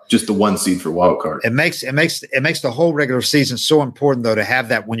spot, just the 1 seed for wild card. It makes the whole regular season so important, though, to have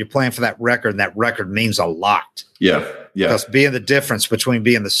that when you're playing for that record, and that record means a lot. Yeah. Because being the difference between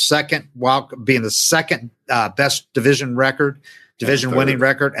being the second best division winning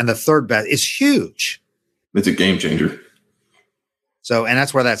record, and the third best is huge. It's a game changer. So, and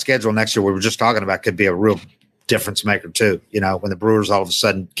that's where that schedule next year we were just talking about could be a real difference maker too. When the Brewers all of a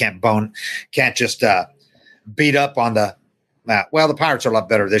sudden can't just beat up on the the Pirates are a lot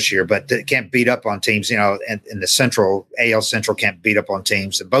better this year, but they can't beat up on teams, in the Central, AL Central can't beat up on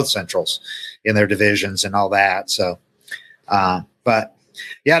teams in both Centrals in their divisions and all that. So, but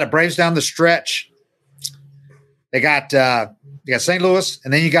yeah, the Braves down the stretch, they got St. Louis,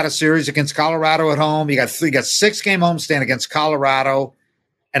 and then you got a series against Colorado at home. You got 6-game homestand against Colorado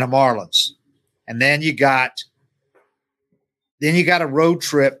and the Marlins. And then you got a road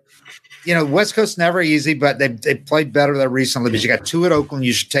trip. West Coast's never easy, but they played better there recently. But you got 2 at Oakland.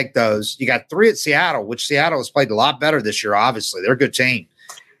 You should take those. You got 3 at Seattle, which Seattle has played a lot better this year, obviously. They're a good team.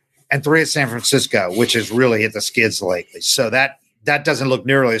 And 3 at San Francisco, which has really hit the skids lately. So that doesn't look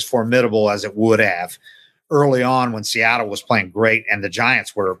nearly as formidable as it would have early on when Seattle was playing great. And the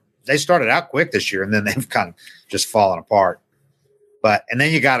Giants they started out quick this year, and then they've kind of just fallen apart. And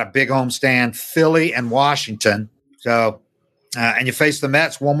then you got a big homestand, Philly and Washington. So, and you face the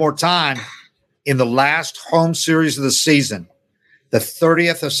Mets one more time in the last home series of the season, the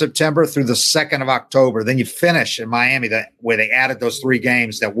 30th of September through the 2nd of October. Then you finish in Miami, where they added those 3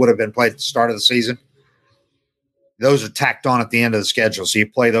 games that would have been played at the start of the season. Those are tacked on at the end of the schedule, so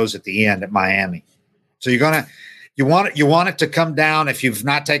you play those at the end at Miami. So you want it to come down. If you've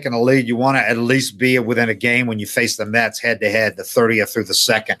not taken a lead, you want to at least be within a game when you face the Mets head to head, the 30th through the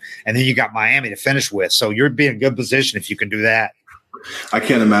 2nd, and then you got Miami to finish with. So you're in a good position if you can do that. I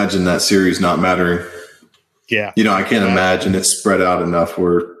can't imagine that series not mattering. Yeah, I can't imagine it's spread out enough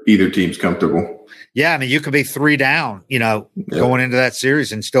where either team's comfortable. Yeah, I mean, you could be 3 down, going into that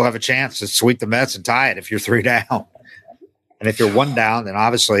series and still have a chance to sweep the Mets and tie it if you're 3 down. And if you're 1 down, then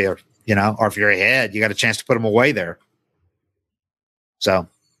obviously, or if you're ahead, you got a chance to put them away there. So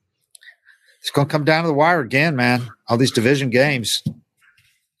it's going to come down to the wire again, man. All these division games. At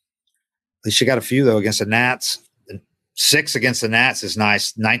least you got a few, though, against the Nats. 6 against the Nats is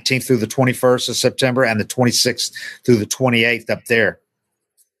nice. 19th through the 21st of September and the 26th through the 28th up there.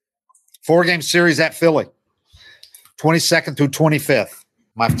 4-game series at Philly. 22nd through 25th.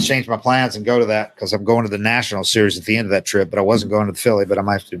 Might have to change my plans and go to that because I'm going to the National Series at the end of that trip, but I wasn't going to the Philly, but I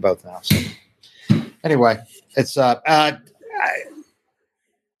might have to do both now. So anyway, it's some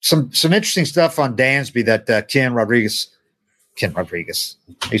interesting stuff on Dansby that Ken Rodriguez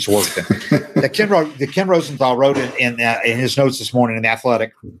he's working. that Ken Rosenthal wrote in his notes this morning in The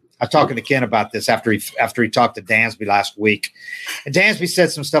Athletic. I was talking to Ken about this after he talked to Dansby last week, and Dansby said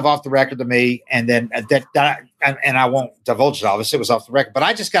some stuff off the record to me, and then and I won't divulge it. Obviously, it was off the record, but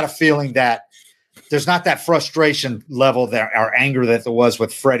I just got a feeling that there's not that frustration level there or anger that there was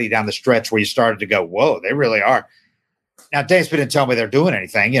with Freddie down the stretch where you started to go, "Whoa, they really are." Now, Dansby didn't tell me they're doing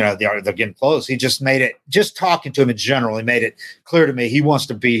anything. They're getting close. He just made it. Just talking to him in general, he made it clear to me he wants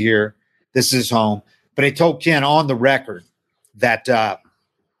to be here. This is home. But he told Ken on the record that.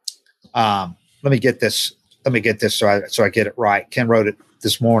 Let me get this let me get this so I get it right. Ken wrote it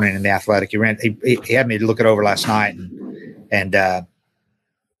this morning in the Athletic. He had me to look it over last night, and it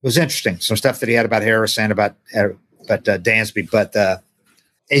was interesting. Some stuff that he had about Harris and about Dansby. But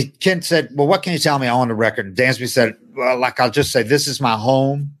Ken said, "Well, what can you tell me on the record?" And Dansby said, "Well, I'll just say this is my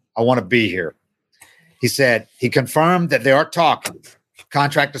home. I want to be here." He said he confirmed that they are talking.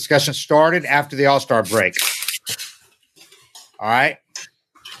 Contract discussion started after the All-Star break. All right.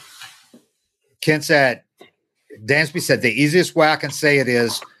 Ken said, Dansby said, the easiest way I can say it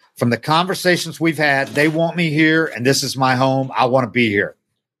is from the conversations we've had, they want me here and this is my home. I want to be here.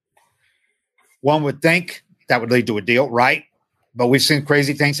 One would think that would lead to a deal, right? But we've seen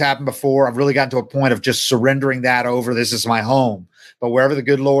crazy things happen before. I've really gotten to a point of just surrendering that over. This is my home. But wherever the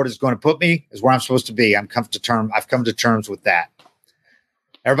good Lord is going to put me is where I'm supposed to be. I've come to terms with that.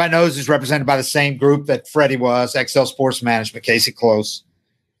 Everybody knows he's represented by the same group that Freddie was, XL Sports Management, Casey Close.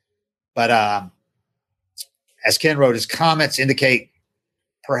 But as Ken wrote, his comments indicate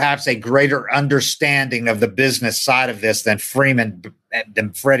perhaps a greater understanding of the business side of this than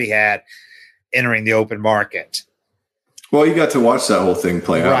Freddie had entering the open market. Well, you got to watch that whole thing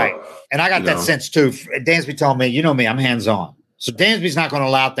play out. Right. And I got that sense too. Dansby told me, you know me, I'm hands-on. So Dansby's not going to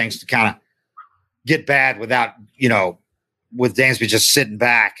allow things to kind of get bad without, with Dansby just sitting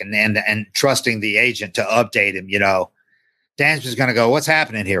back and trusting the agent to update him, Dansby's going to go, what's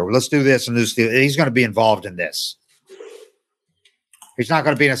happening here? Well, let's do this and this. He's going to be involved in this. He's not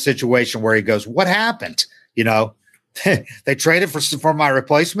going to be in a situation where he goes, what happened? They traded for my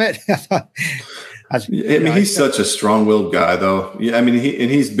replacement. He's such a strong-willed guy, though. Yeah, I mean,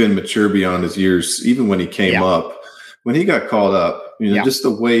 he's been mature beyond his years. Even when he came up, when he got called up, just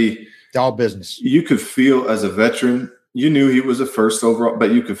the way it's all business. You could feel as a veteran, you knew he was a first overall,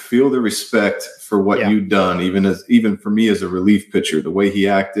 but you could feel the respect for what you'd done, even for me as a relief pitcher, the way he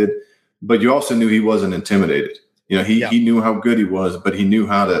acted. But you also knew he wasn't intimidated. He knew how good he was, but he knew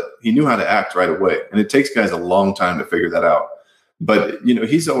how to act right away. And it takes guys a long time to figure that out. But,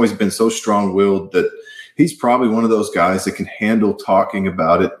 he's always been so strong-willed that he's probably one of those guys that can handle talking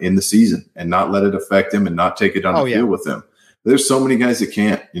about it in the season and not let it affect him and not take it on the field with him. There's so many guys that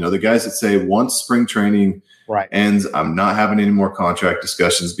can't. The guys that say once spring training ends, I'm not having any more contract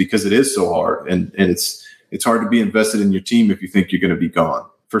discussions because it is so hard. And it's hard to be invested in your team if you think you're going to be gone.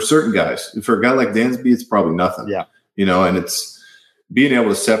 For certain guys, for a guy like Dansby, it's probably nothing. Yeah. And it's being able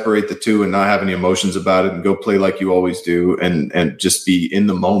to separate the two and not have any emotions about it and go play like you always do and just be in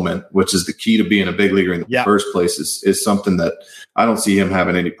the moment, which is the key to being a big leaguer in the first place, is something that I don't see him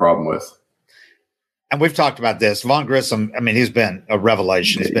having any problem with. And we've talked about this. Vaughn Grissom, he's been a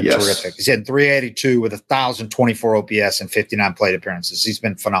revelation. He's been terrific. He's had 382 with 1,024 OPS and 59 plate appearances. He's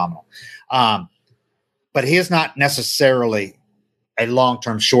been phenomenal. But he is not necessarily a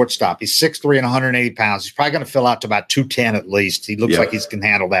long-term shortstop. He's 6'3" and 180 pounds. He's probably going to fill out to about 210 at least. He looks like he can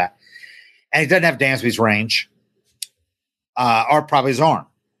handle that. And he doesn't have Dansby's range or probably his arm.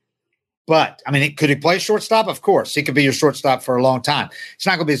 But, could he play shortstop? Of course. He could be your shortstop for a long time. It's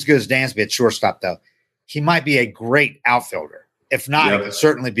not going to be as good as Dansby at shortstop, though. He might be a great outfielder. If not, he could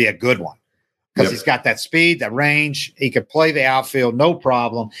certainly be a good one because he's got that speed, that range. He could play the outfield, no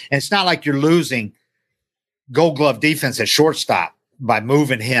problem. And it's not like you're losing Gold Glove defense at shortstop by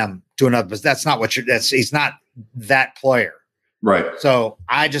moving him to another. But that's not what he's not that player. Right. So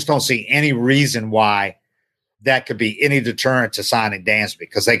I just don't see any reason why that could be any deterrent to signing Dansby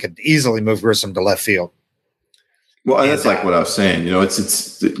because they could easily move Grissom to left field. Well, that's like what I was saying.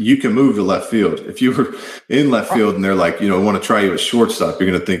 It's you can move to left field. If you were in left field and they're like, want to try you as shortstop, you're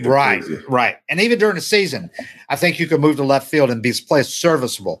going to think they're crazy. Right. And even during the season, I think you could move to left field and be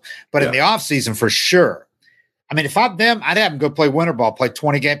serviceable. But in the offseason, for sure. If I'm them, I'd have them go play winter ball, play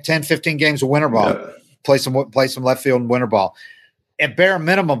 10, 15 games of winter ball, play some left field and winter ball. At bare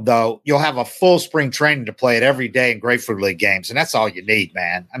minimum, though, you'll have a full spring training to play it every day in Grapefruit League games, and that's all you need,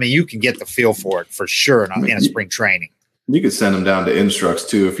 man. You can get the feel for it for sure in a spring training. You could send him down to instructs,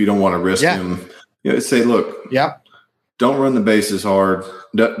 too, if you don't want to risk him. Say, look, don't run the bases hard.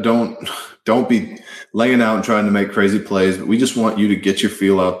 Don't be laying out and trying to make crazy plays, but we just want you to get your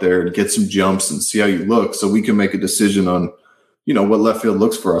feel out there and get some jumps and see how you look so we can make a decision on, what left field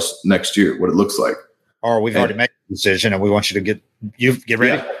looks for us next year, what it looks like. Or we've already made a decision and we want you to get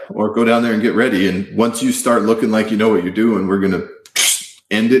ready. Yeah. Or go down there and get ready. And once you start looking like you know what you're doing, we're going to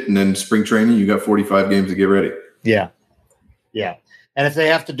end it. And then spring training, you got 45 games to get ready. Yeah. Yeah. And if they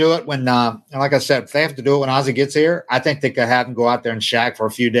have to do it when, like I said, if they have to do it when Ozzie gets here, I think they could have him go out there and shag for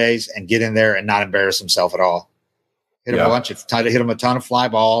a few days and get in there and not embarrass himself at all. Hit him a ton of fly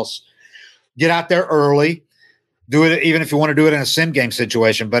balls. Get out there early. Do it even if you want to do it in a sim game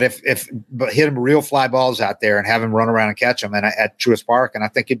situation. But but hit him real fly balls out there and have him run around and catch them at Truist Park, and I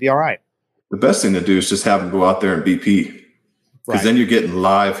think he'd be all right. The best thing to do is just have him go out there and BP, because then you're getting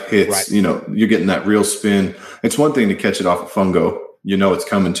live hits. Right. You know, you're getting that real spin. It's one thing to catch it off a fungo. You know it's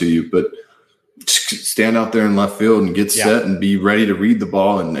coming to you, but stand out there in left field and get set and be ready to read the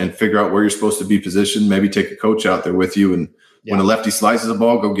ball and figure out where you're supposed to be positioned. Maybe take a coach out there with you, and when a lefty slices a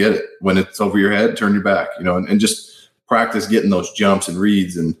ball, go get it. When it's over your head, turn your back, you know, and just practice getting those jumps and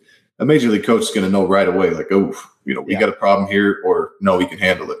reads. And a major league coach is going to know right away, like, oh, you know, we got a problem here, or no, we can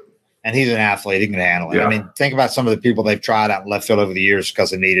handle it. And he's an athlete. He can handle it. Yeah. I mean, think about some of the people they've tried out in left field over the years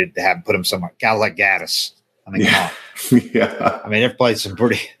because they needed to have put him somewhere. Guys like Gaddis. I mean, come on. I mean, they've played some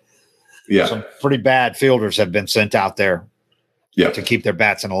pretty bad fielders have been sent out there to keep their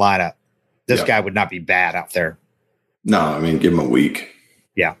bats in the lineup. This guy would not be bad out there. No, I mean, give him a week.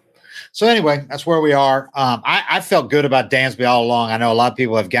 Yeah. So anyway, that's where we are. I felt good about Dansby all along. I know a lot of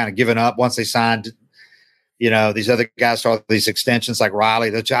people have kind of given up once they signed, you know, these other guys saw these extensions like Riley,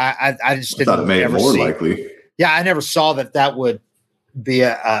 which I just didn't thought it made it more likely. Yeah, I never saw that would be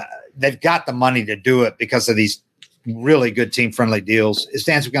they've got the money to do it because of these really good team-friendly deals. Is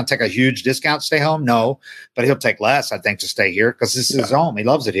Dansby going to take a huge discount to stay home? No, but he'll take less, I think, to stay here because this is his home. He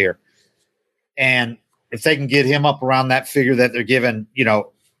loves it here. And if they can get him up around that figure that they're giving, you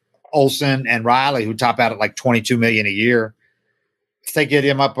know, Olsen and Riley, who top out at like $22 million a year, if they get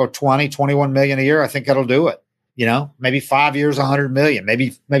him up to $21 million a year, I think that'll do it. You know, maybe 5 years, $100 million, maybe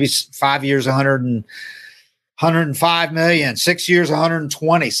 5 years, $105 million, 6 years,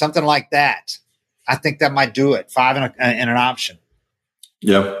 120, something like that. I think that might do it. 5 and an option.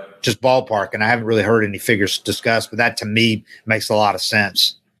 Yeah. Just ballpark. And I haven't really heard any figures discussed, but that to me makes a lot of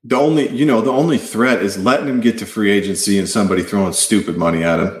sense. The only threat is letting him get to free agency and somebody throwing stupid money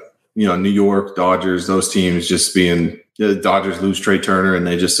at him. You know, New York, Dodgers, those teams just being the Dodgers lose Trey Turner and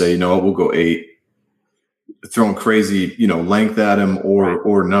they just say, you know what, we'll go 8. Throwing crazy, you know, length at him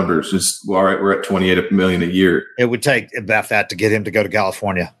or numbers. Just all right, we're at $28 million a year. It would take about that to get him to go to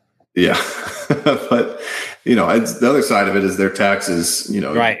California. Yeah. But you know, it's the other side of it is their taxes, you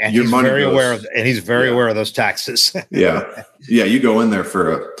know, right. And he's very aware of those taxes. Yeah. You go in there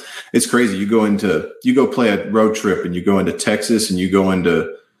it's crazy. You go play a road trip and you go into Texas and you go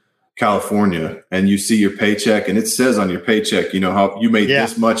into California and you see your paycheck and it says on your paycheck, you know, how you made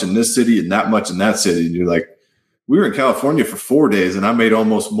this much in this city and that much in that city. And you're like, we were in California for 4 days and I made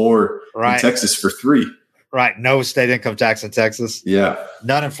almost more in Texas for 3. Right. No state income tax in Texas. Yeah.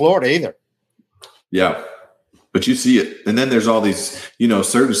 None in Florida either. Yeah. But you see it. And then there's all these, you know,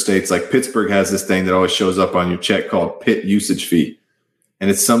 certain states like Pittsburgh has this thing that always shows up on your check called pit usage fee. And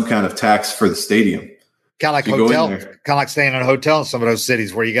it's some kind of tax for the stadium. Kind of like staying in a hotel in some of those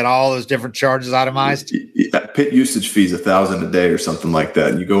cities where you get all those different charges itemized. Pit usage fee is $1,000 a day or something like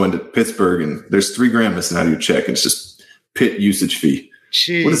that. And you go into Pittsburgh and there's $3,000 missing out of your check. And it's just pit usage fee.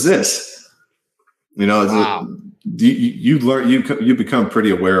 Jeez. What is this? You know, you learn, you become pretty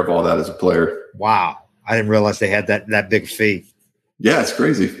aware of all that as a player. Wow. I didn't realize they had that big fee. Yeah, it's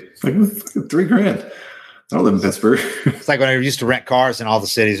crazy. Like $3,000. I don't live in Pittsburgh. It's like when I used to rent cars in all the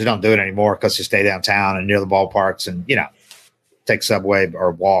cities. We don't do it anymore because you stay downtown and near the ballparks and, you know, take subway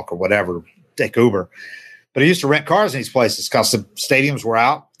or walk or whatever, take Uber. But I used to rent cars in these places because the stadiums were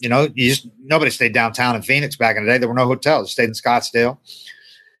out. You know, nobody stayed downtown in Phoenix back in the day. There were no hotels. You stayed in Scottsdale.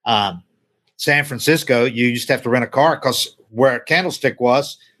 San Francisco, you used to have to rent a car because where Candlestick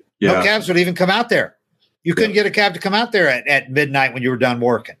was, no cabs would even come out there. You couldn't get a cab to come out there at midnight when you were done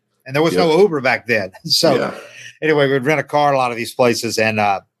working. And there was no Uber back then. So anyway, we'd rent a car in a lot of these places. And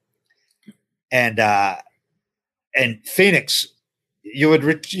Phoenix,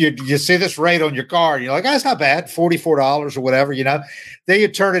 you see this rate on your car. And you're like, that's not bad, $44 or whatever, you know. Then you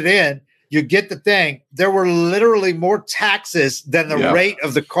turn it in, you get the thing. There were literally more taxes than the rate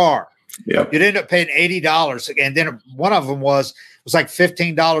of the car. Yep. You'd end up paying $80. And then one of them was like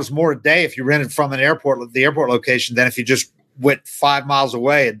 $15 more a day if you rented from the airport location than if you just went 5 miles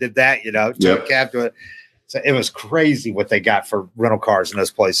away and did that, you know, took a cab to it. So it was crazy what they got for rental cars in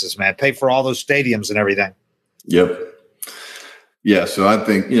those places, man. Pay for all those stadiums and everything. Yep. Yeah. So I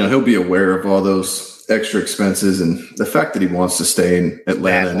think, you know, he'll be aware of all those extra expenses and the fact that he wants to stay in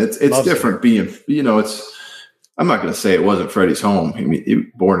Atlanta. And it's different being, you know, I'm not going to say it wasn't Freddie's home. I mean, he was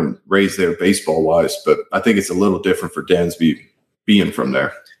born and raised there baseball wise, but I think it's a little different for Dansby being from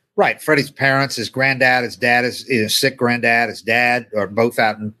there. Right. Freddie's parents, his granddad, his dad is a sick granddad, his dad are both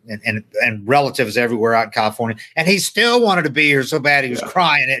out and relatives everywhere out in California. And he still wanted to be here so bad he was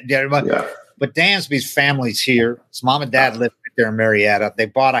crying at everybody. Yeah. But Dansby's family's here. His mom and dad live there in Marietta. They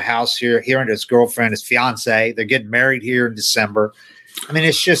bought a house here and his girlfriend, his fiance. They're getting married here in December. I mean,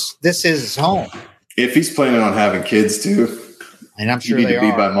 it's just, this is his home. If he's planning on having kids too, and I'm sure you need they to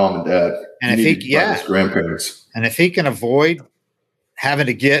be are. by mom and dad. And you if he, yeah, his grandparents. And if he can avoid having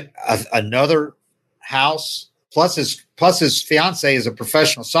to get another house, plus his fiance is a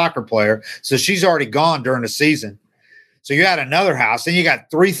professional soccer player, so she's already gone during the season. So you had another house, then you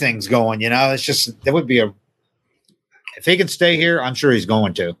got 3 things going. It's just, that would be if he can stay here, I'm sure he's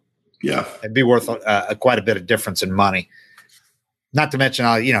going to. Yeah, it'd be worth quite a bit of difference in money. Not to mention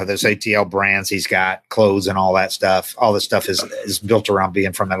all those ATL brands he's got, clothes and all that stuff. All this stuff is built around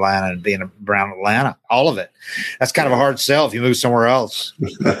being from Atlanta and being around Atlanta. All of it. That's kind of a hard sell if you move somewhere else.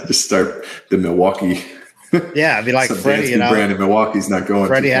 Just start the Milwaukee. Yeah, it'd be like Freddie. Brand in Milwaukee's not going.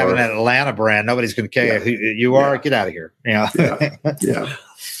 Freddie having an Atlanta brand, nobody's going to care who you are. Get out of here. Yeah.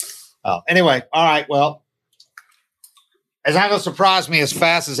 Oh, anyway, all right. Well, it's not going to surprise me as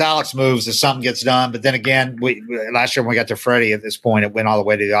fast as Alex moves if something gets done. But then again, last year when we got to Freddie at this point, it went all the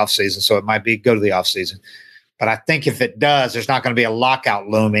way to the offseason. So it might go to the offseason. But I think if it does, there's not going to be a lockout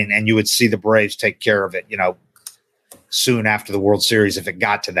looming, and you would see the Braves take care of it, soon after the World Series if it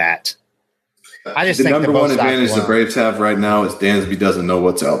got to that. I just think the number one advantage the Braves have right now is Dansby doesn't know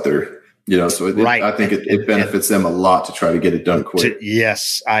what's out there. So right. I think it benefits them a lot to try to get it done quick.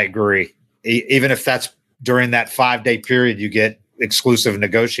 Yes, I agree. Even if that's during that 5-day period, you get exclusive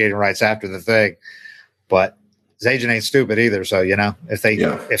negotiating rights after the thing. But his agent ain't stupid either. So,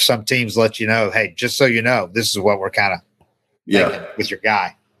 if some teams let you know, hey, just so you know, this is what we're kind of thinking with your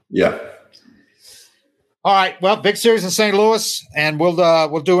guy. Yeah. All right. Well, big series in St. Louis, and we'll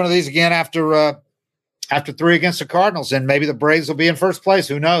do one of these again after 3 against the Cardinals, and maybe the Braves will be in first place.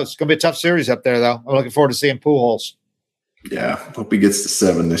 Who knows? It's going to be a tough series up there, though. I'm looking forward to seeing Pujols. Yeah. Hope he gets to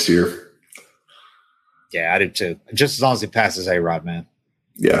 7 this year. Yeah, I do too. Just as long as he passes A-Rod, man.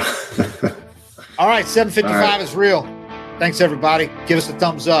 Yeah. All right, 755 is real. Thanks, everybody. Give us a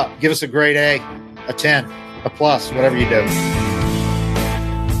thumbs up. Give us a grade A, a 10, a plus, whatever you do.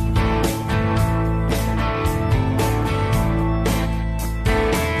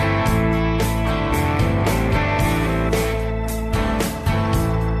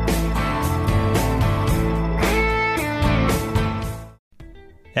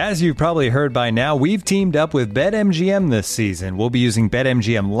 As you've probably heard by now, we've teamed up with BetMGM this season. We'll be using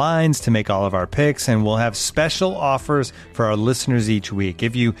BetMGM lines to make all of our picks, and we'll have special offers for our listeners each week.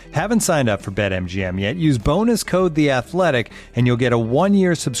 If you haven't signed up for BetMGM yet, use bonus code The Athletic, and you'll get a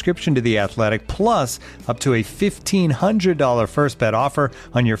 1-year subscription to The Athletic, plus up to a $1,500 first bet offer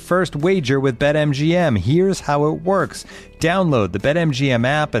on your first wager with BetMGM. Here's how it works. Download the BetMGM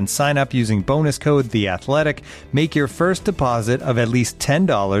app and sign up using bonus code The Athletic. Make your first deposit of at least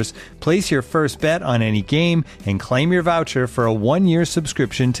 $10. Place your first bet on any game and claim your voucher for a 1-year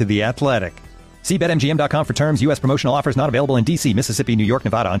subscription to The Athletic. See BetMGM.com for terms. U.S. promotional offers not available in D.C., Mississippi, New York,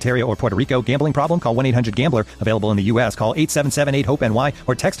 Nevada, Ontario, or Puerto Rico. Gambling problem? Call 1-800-GAMBLER. Available in the U.S. Call 877-8-HOPE-NY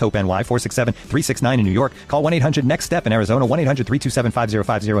or text HOPE-NY 467-369 in New York. Call 1-800-NEXT-STEP in Arizona.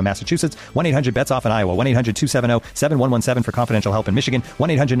 1-800-327-5050 in Massachusetts. 1-800-BETS-OFF in Iowa. 1-800-270-7117 for confidential help in Michigan.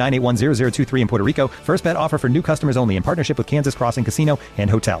 1-800-981-0023 in Puerto Rico. First bet offer for new customers only in partnership with Kansas Crossing Casino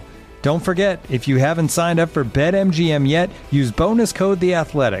and Hotel. Don't forget, if you haven't signed up for BetMGM yet, use bonus code The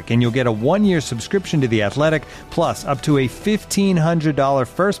Athletic, and you'll get a 1-year subscription to The Athletic, plus up to a $1,500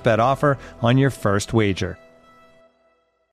 first bet offer on your first wager.